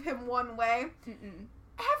perceive him one way. Mm-mm.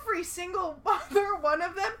 Every single other one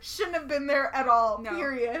of them shouldn't have been there at all,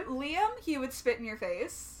 period. Liam, he would spit in your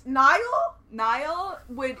face. Niall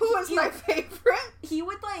would... Who was my favorite? He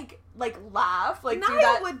would, like laugh, like, Niall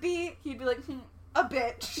do that. He'd be like, a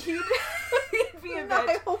bitch. He'd be a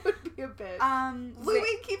bitch. Niall would be a bitch.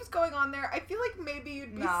 Louis keeps going on there. I feel like maybe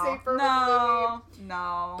you'd be safer with Louis.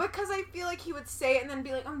 No. Because I feel like he would say it and then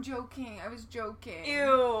be like, I'm joking. I was joking.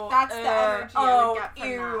 Ew. That's the energy I would get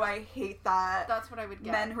from that. I hate that. That's what I would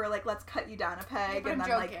get. Men who are like, let's cut you down a peg and then,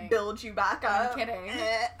 like, build you back up. I'm kidding.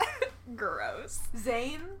 Gross.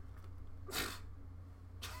 Zayn?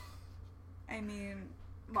 I mean...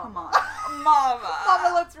 Come on.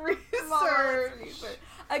 Mama, let's research.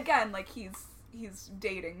 Again, like, he's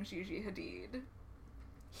dating Gigi Hadid.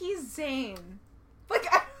 He's Zayn.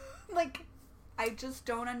 I just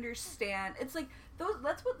don't understand. It's like,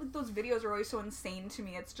 that's what, like, those videos are always so insane to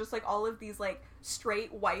me. It's just, like, all of these, like,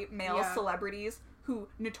 straight white male celebrities who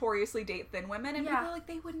notoriously date thin women, and people are like,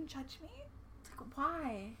 they wouldn't judge me. It's like,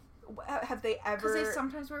 why? Have they ever... Because they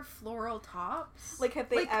sometimes wear floral tops. Like, have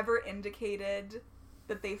they ever indicated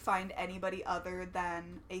that they find anybody other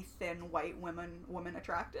than a thin white woman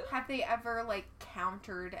attractive. Have they ever, like,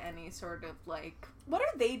 countered any sort of, like... What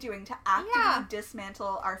are they doing to actively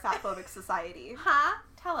dismantle our fatphobic society? Huh?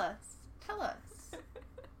 Tell us.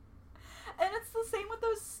 And it's the same with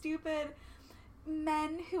those stupid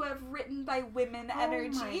men who have written by women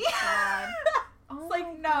energy. My God. It's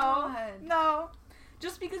like, no.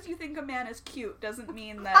 Just because you think a man is cute doesn't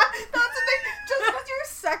mean that... That's the thing. Just because you're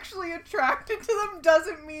sexually attracted to them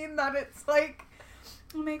doesn't mean that it's like...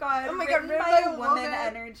 Oh my god, written by a woman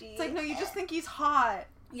energy. It's like, no, you just think he's hot.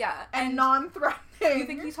 Yeah. And non-threatening. You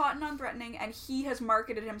think he's hot and non-threatening, and he has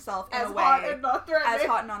marketed himself in as a way... hot and non-threatening. As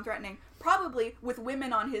hot and non-threatening. Probably with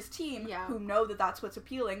women on his team who know that that's what's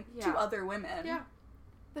appealing to other women. Yeah.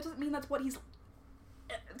 That doesn't mean that's what he's...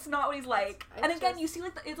 It's not what he's like. And again, you see,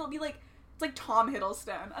 like, it'll be like... It's like Tom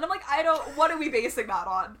Hiddleston. And I'm like, what are we basing that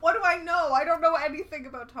on? What do I know? I don't know anything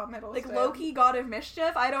about Tom Hiddleston. Like, Loki, God of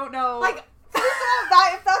Mischief? I don't know. Like, first of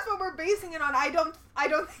all, if that's what we're basing it on, I don't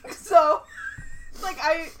think so.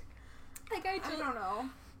 I don't know.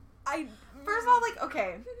 First of all, like,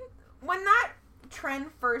 okay, when that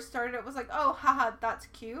trend first started, it was like, oh, haha, that's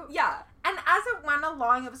cute. Yeah. And as it went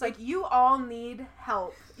along, it was like, you all need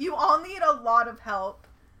help. You all need a lot of help.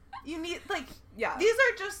 You need, like, these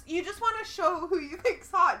are just, you just want to show who you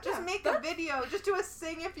think's hot. Just make a video. Just do a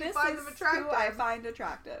sing if you find them attractive. Who I find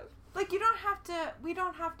attractive. Like, we don't have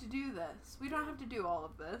to do this. We don't have to do all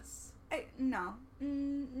of this. No.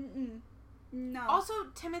 No. Also,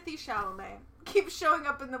 Timothée Chalamet keeps showing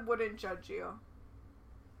up in the Wouldn't Judge You.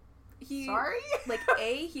 Sorry? Like,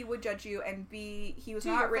 A, he would judge you, and B, he was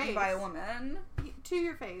not written by a woman. To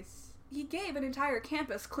your face. He gave an entire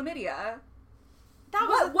campus chlamydia.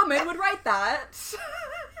 What woman would write that?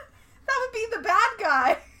 That would be the bad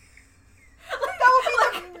guy.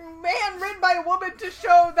 That would be the man written by a woman to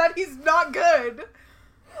show that he's not good.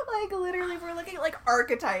 Like, literally, we're looking at, like,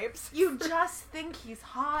 archetypes. You just think he's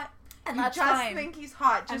hot. And you that's just fine. think he's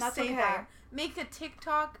hot. Just say that. Make a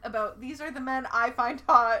TikTok about these are the men I find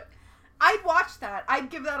hot. I'd watch that. I'd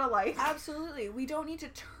give that a like. Absolutely. We don't need to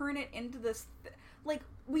turn it into this...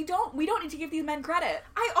 we don't need to give these men credit.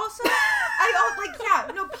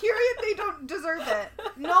 Period, they don't deserve it.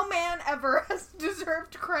 No man ever has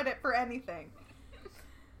deserved credit for anything.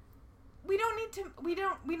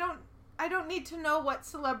 I don't need to know what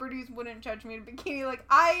celebrities wouldn't judge me in a bikini.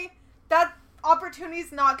 That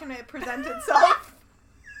opportunity's not going to present itself.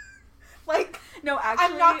 No, actually,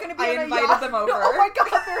 I'm not going to be I on a invited yacht. them over. No, oh my god,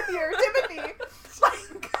 they're here. Timothy.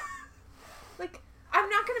 I'm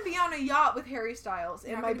not going to be on a yacht with Harry Styles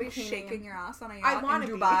in my bikini. Shaking your ass on a yacht in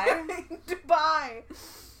Dubai. Dubai.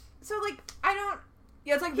 So, I don't...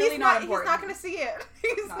 Yeah, it's, really not important. He's not going to see it.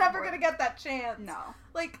 He's never going to get that chance. No.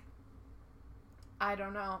 I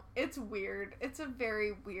don't know. It's weird. It's a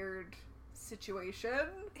very weird situation.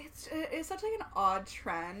 It's such, an odd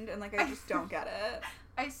trend, and, I just don't get it.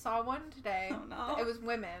 I saw one today. Oh, no. It was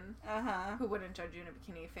women who wouldn't judge you in a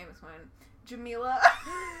bikini. Famous women. Jamila.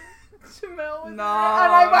 Jamila was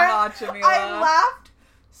not Jamila. I laughed.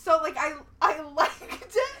 So, I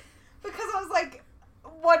liked it because I was like,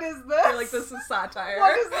 what is this? You're like, this is satire.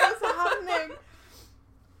 What is this happening?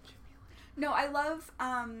 No, I love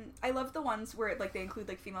the ones where, they include,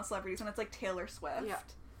 female celebrities, and it's, Taylor Swift. Yeah.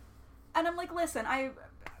 And I'm like, listen, I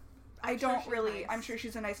don't really... Nice. I'm sure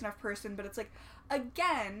she's a nice enough person, but it's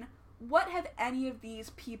again, what have any of these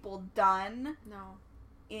people done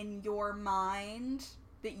in your mind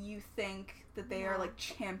that you think that they are,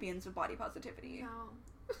 champions of body positivity? No.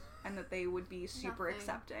 And that they would be super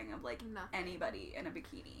accepting of, anybody in a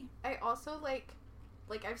bikini. I also,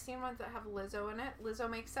 I've seen ones that have Lizzo in it. Lizzo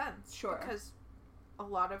makes sense. Sure. Because a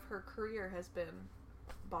lot of her career has been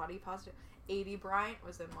body positive. Aidy Bryant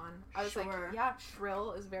was in one. I was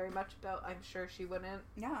Shrill is very much about, I'm sure she wouldn't.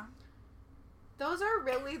 Yeah. Those are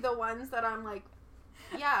really the ones that I'm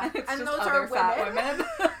yeah. And those are women.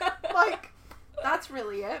 That's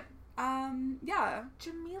really it. Yeah.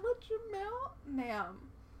 Jamila Jamil? Ma'am.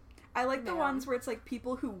 I like the ones where it's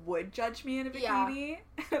people who would judge me in a bikini.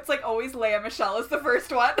 Yeah. It's always Lea Michelle is the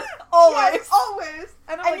first one. Always. Yes, always.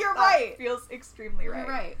 And you're right. Feels extremely right. You're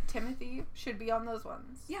right. Timothy should be on those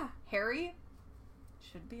ones. Yeah. Harry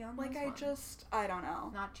should be on those ones. I don't know.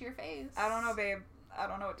 Not to your face. I don't know, babe. I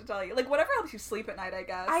don't know what to tell you. Whatever helps you sleep at night, I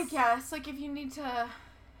guess. I guess. If you need to...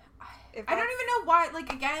 I don't even know why.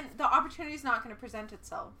 Again, the opportunity's not going to present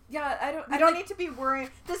itself. Yeah, I don't need to be worried.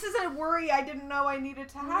 This is a worry I didn't know I needed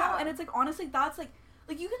to have. No, and it's honestly, that's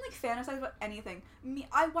you can fantasize about anything.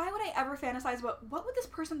 Why would I ever fantasize about what would this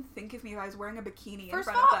person think of me if I was wearing a bikini in front of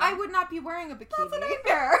them? First of all, I would not be wearing a bikini. That's a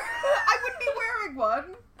nightmare. I wouldn't be wearing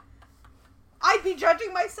one. I'd be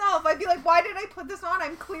judging myself. I'd be like, why did I put this on?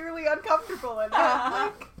 I'm clearly uncomfortable in it.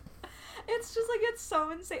 Like, it's just, like, it's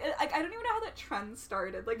so insane. Like, I don't even know how that trend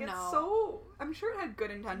started. Like, it's so... I'm sure it had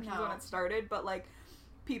good intentions when it started, but, like,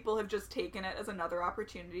 people have just taken it as another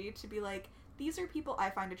opportunity to be like, these are people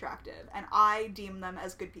I find attractive, and I deem them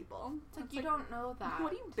as good people. It's like, you don't know that.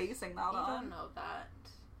 What are you basing that on? You don't know that.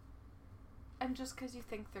 And just because you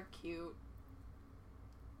think they're cute.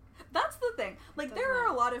 That's the thing. Like, there are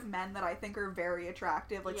a lot of men that I think are very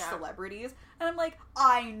attractive, like, celebrities, and I'm like,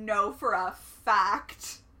 I know for a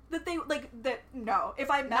fact that they, like, that, no.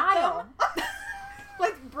 If I met them...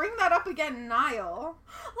 Like, bring that up again, Niall.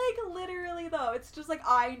 Like, literally, though, it's just, like,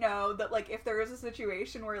 I know that, like, if there was a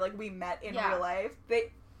situation where, like, we met in real life,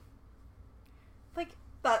 they... Like,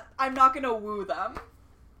 that, I'm not gonna woo them.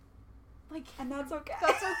 Like, and that's okay.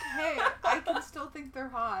 That's okay. I can still think they're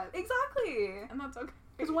hot. Exactly. And that's okay.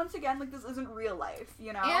 Because once again, like, this isn't real life,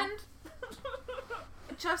 you know? And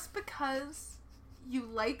just because you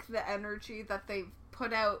like the energy that they've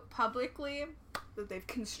put out publicly... That they've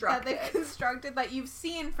constructed. That you've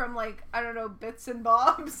seen from, like, I don't know, bits and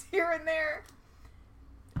bobs here and there.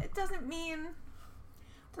 It doesn't mean...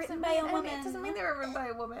 Written by a woman. It doesn't mean they were written by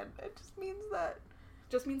a woman. It just means that...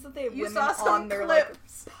 Just means that they have women saw some on their, like,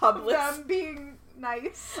 public... them being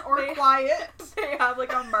nice or quiet. They have,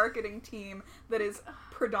 like, a marketing team that is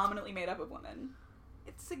predominantly made up of women.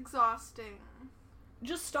 It's exhausting.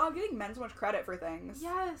 Just stop giving men so much credit for things.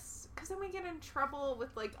 Yes, because then we get in trouble with,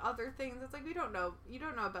 like, other things. It's like, we don't know. You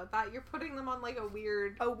don't know about that. You're putting them on, like, a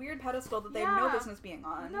weird pedestal that they have no business being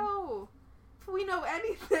on. No. If we know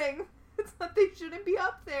anything, it's that they shouldn't be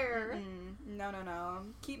up there. Mm-mm. No.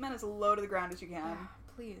 Keep men as low to the ground as you can.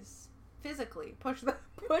 Please. Physically. Push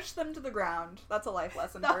them to the ground. That's a life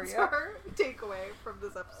lesson for you. That's our takeaway from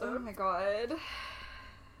this episode. Oh my god.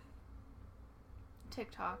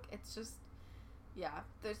 TikTok. It's just... Yeah,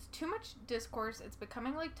 there's too much discourse. It's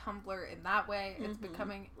becoming like Tumblr in that way. It's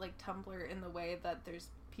becoming like Tumblr in the way that there's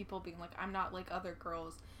people being like, I'm not like other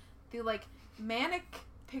girls. The, like, manic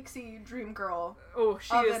pixie dream girl. Oh,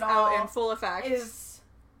 she is out in full effect. Is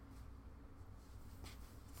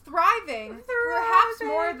thriving. Perhaps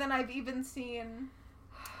more than I've even seen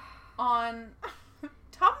on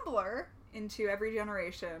Tumblr. Into every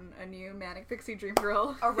generation, a new manic pixie dream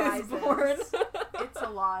girl arises. Is born. It's a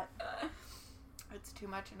lot. It's too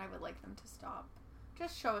much, and I would like them to stop.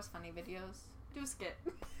 Just show us funny videos. Do a skit.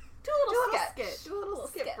 Do a little skit. Do a little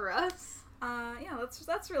skit for us. Yeah,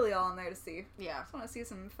 that's really all on there to see. Yeah. Just want to see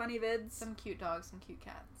some funny vids. Some cute dogs, some cute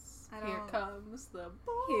cats. Here comes the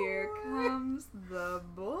boy. Here comes the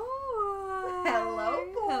boy. Hello,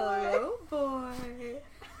 boy. Hello, boy.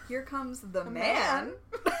 Here comes the man.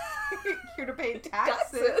 Here to pay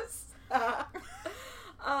taxes.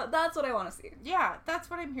 That's what I want to see. Yeah, that's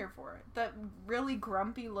what I'm here for. That really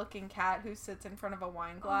grumpy looking cat who sits in front of a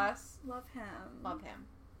wine glass. Love him. Love him.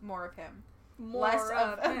 More of him. Less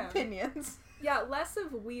of opinions. Yeah, less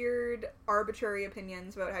of weird, arbitrary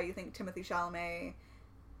opinions about how you think Timothée Chalamet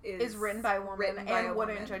is written by a woman and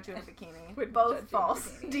wouldn't judge you in a bikini. Both false.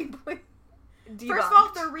 Deeply. Debunked. First of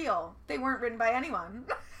all, they're real. They weren't written by anyone.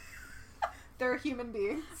 They're human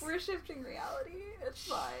beings. We're shifting reality. It's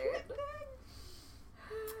fine.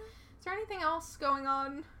 Is there anything else going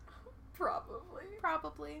on?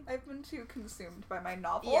 Probably. I've been too consumed by my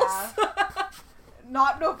novels. Yeah.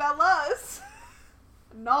 Not novellas.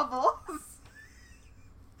 Novels.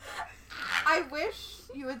 I wish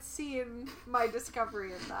you had seen my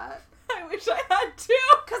discovery in that. I wish I had too.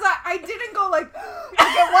 Because I didn't go like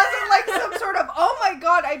it wasn't like some sort of, oh my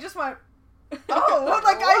god, I just went, oh,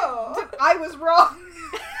 like I was wrong.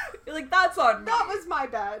 You're like, that's on me. That was my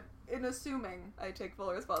bad. In assuming. I take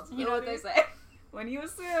full responsibility. You know what they say? When you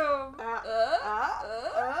assume.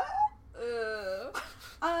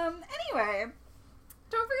 Anyway,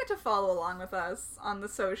 don't forget to follow along with us on the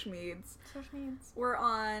social medias. We're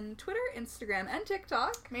on Twitter, Instagram, and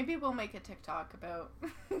TikTok. Maybe we'll make a TikTok about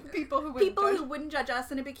people who wouldn't judge us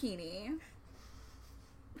in a bikini.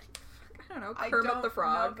 I don't know, Kermit the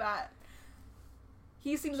Frog. Know that.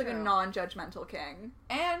 He seems like a non-judgmental king.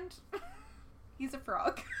 And he's a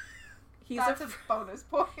frog. That's a bonus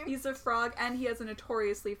point. He's a frog, and he has a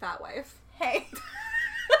notoriously fat wife. Hey.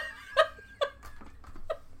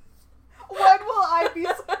 When will I be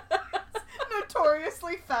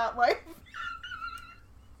notoriously fat wife?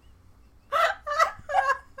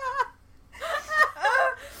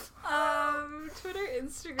 Twitter,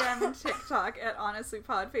 Instagram, and TikTok at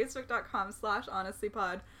honestlypod.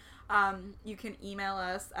 Facebook.com/honestlypod. You can email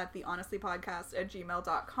us at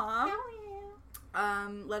thehonestlypodcast@gmail.com.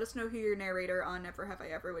 Let us know who your narrator on Never Have I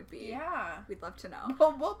Ever would be. Yeah. We'd love to know.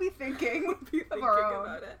 Well, we'll be thinking, of our own.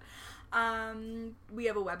 About it. We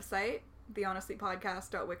have a website,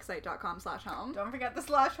 thehonestlypodcast.wixsite.com/home. Don't forget the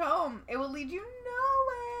 /home. It will lead you nowhere.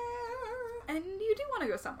 And you do want to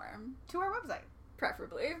go somewhere. To our website.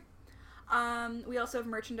 Preferably. We also have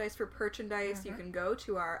merchandise for Perchandise. You can go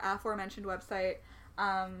to our aforementioned website.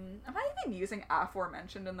 Am I even using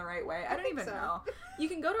aforementioned in the right way? I don't even know. You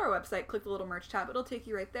can go to our website, click the little merch tab. It'll take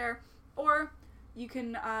you right there. Or you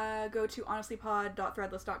can go to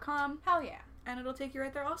honestlypod.threadless.com. Hell yeah. And it'll take you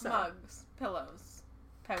right there also. Mugs, pillows,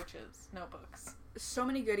 pouches, notebooks. So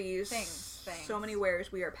many goodies. Things. So many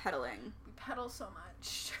wares we are peddling. We pedal so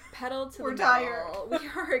much. Pedal to We're the metal. tired. We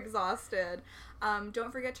are exhausted.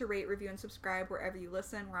 Don't forget to rate, review, and subscribe wherever you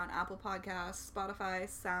listen. We're on Apple Podcasts, Spotify,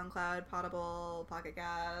 SoundCloud, Potable, Pocket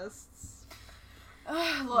Casts.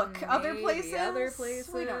 Look, Maybe other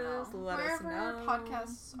places. We don't know. Let Wherever us know.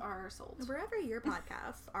 podcasts are sold. Wherever your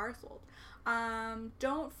podcasts are sold.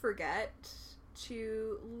 Don't forget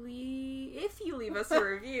to if you leave us a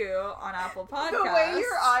review on Apple Podcasts. The way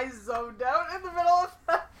your eyes zoned out in the middle of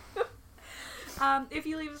that. If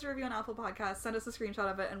you leave us a review on Apple Podcasts, send us a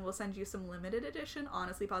screenshot of it and we'll send you some limited edition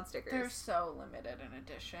Honestly Pod stickers. They're so limited in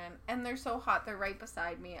edition. And they're so hot. They're right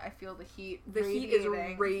beside me. I feel the heat heat is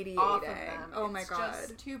radiating off of them. Oh my god. It's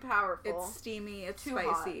just too powerful. It's steamy, it's too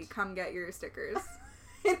spicy. hot. Come get your stickers.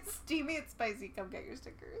 It's steamy, it's spicy. Come get your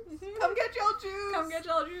stickers. Come get y'all juice. Come get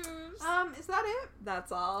y'all juice. Is that it?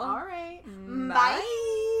 That's all. Alright. Bye.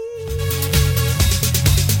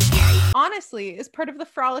 Honestly is part of the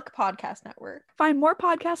Frolic Podcast Network. Find more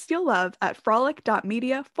podcasts you'll love at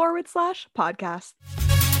frolic.media/podcast.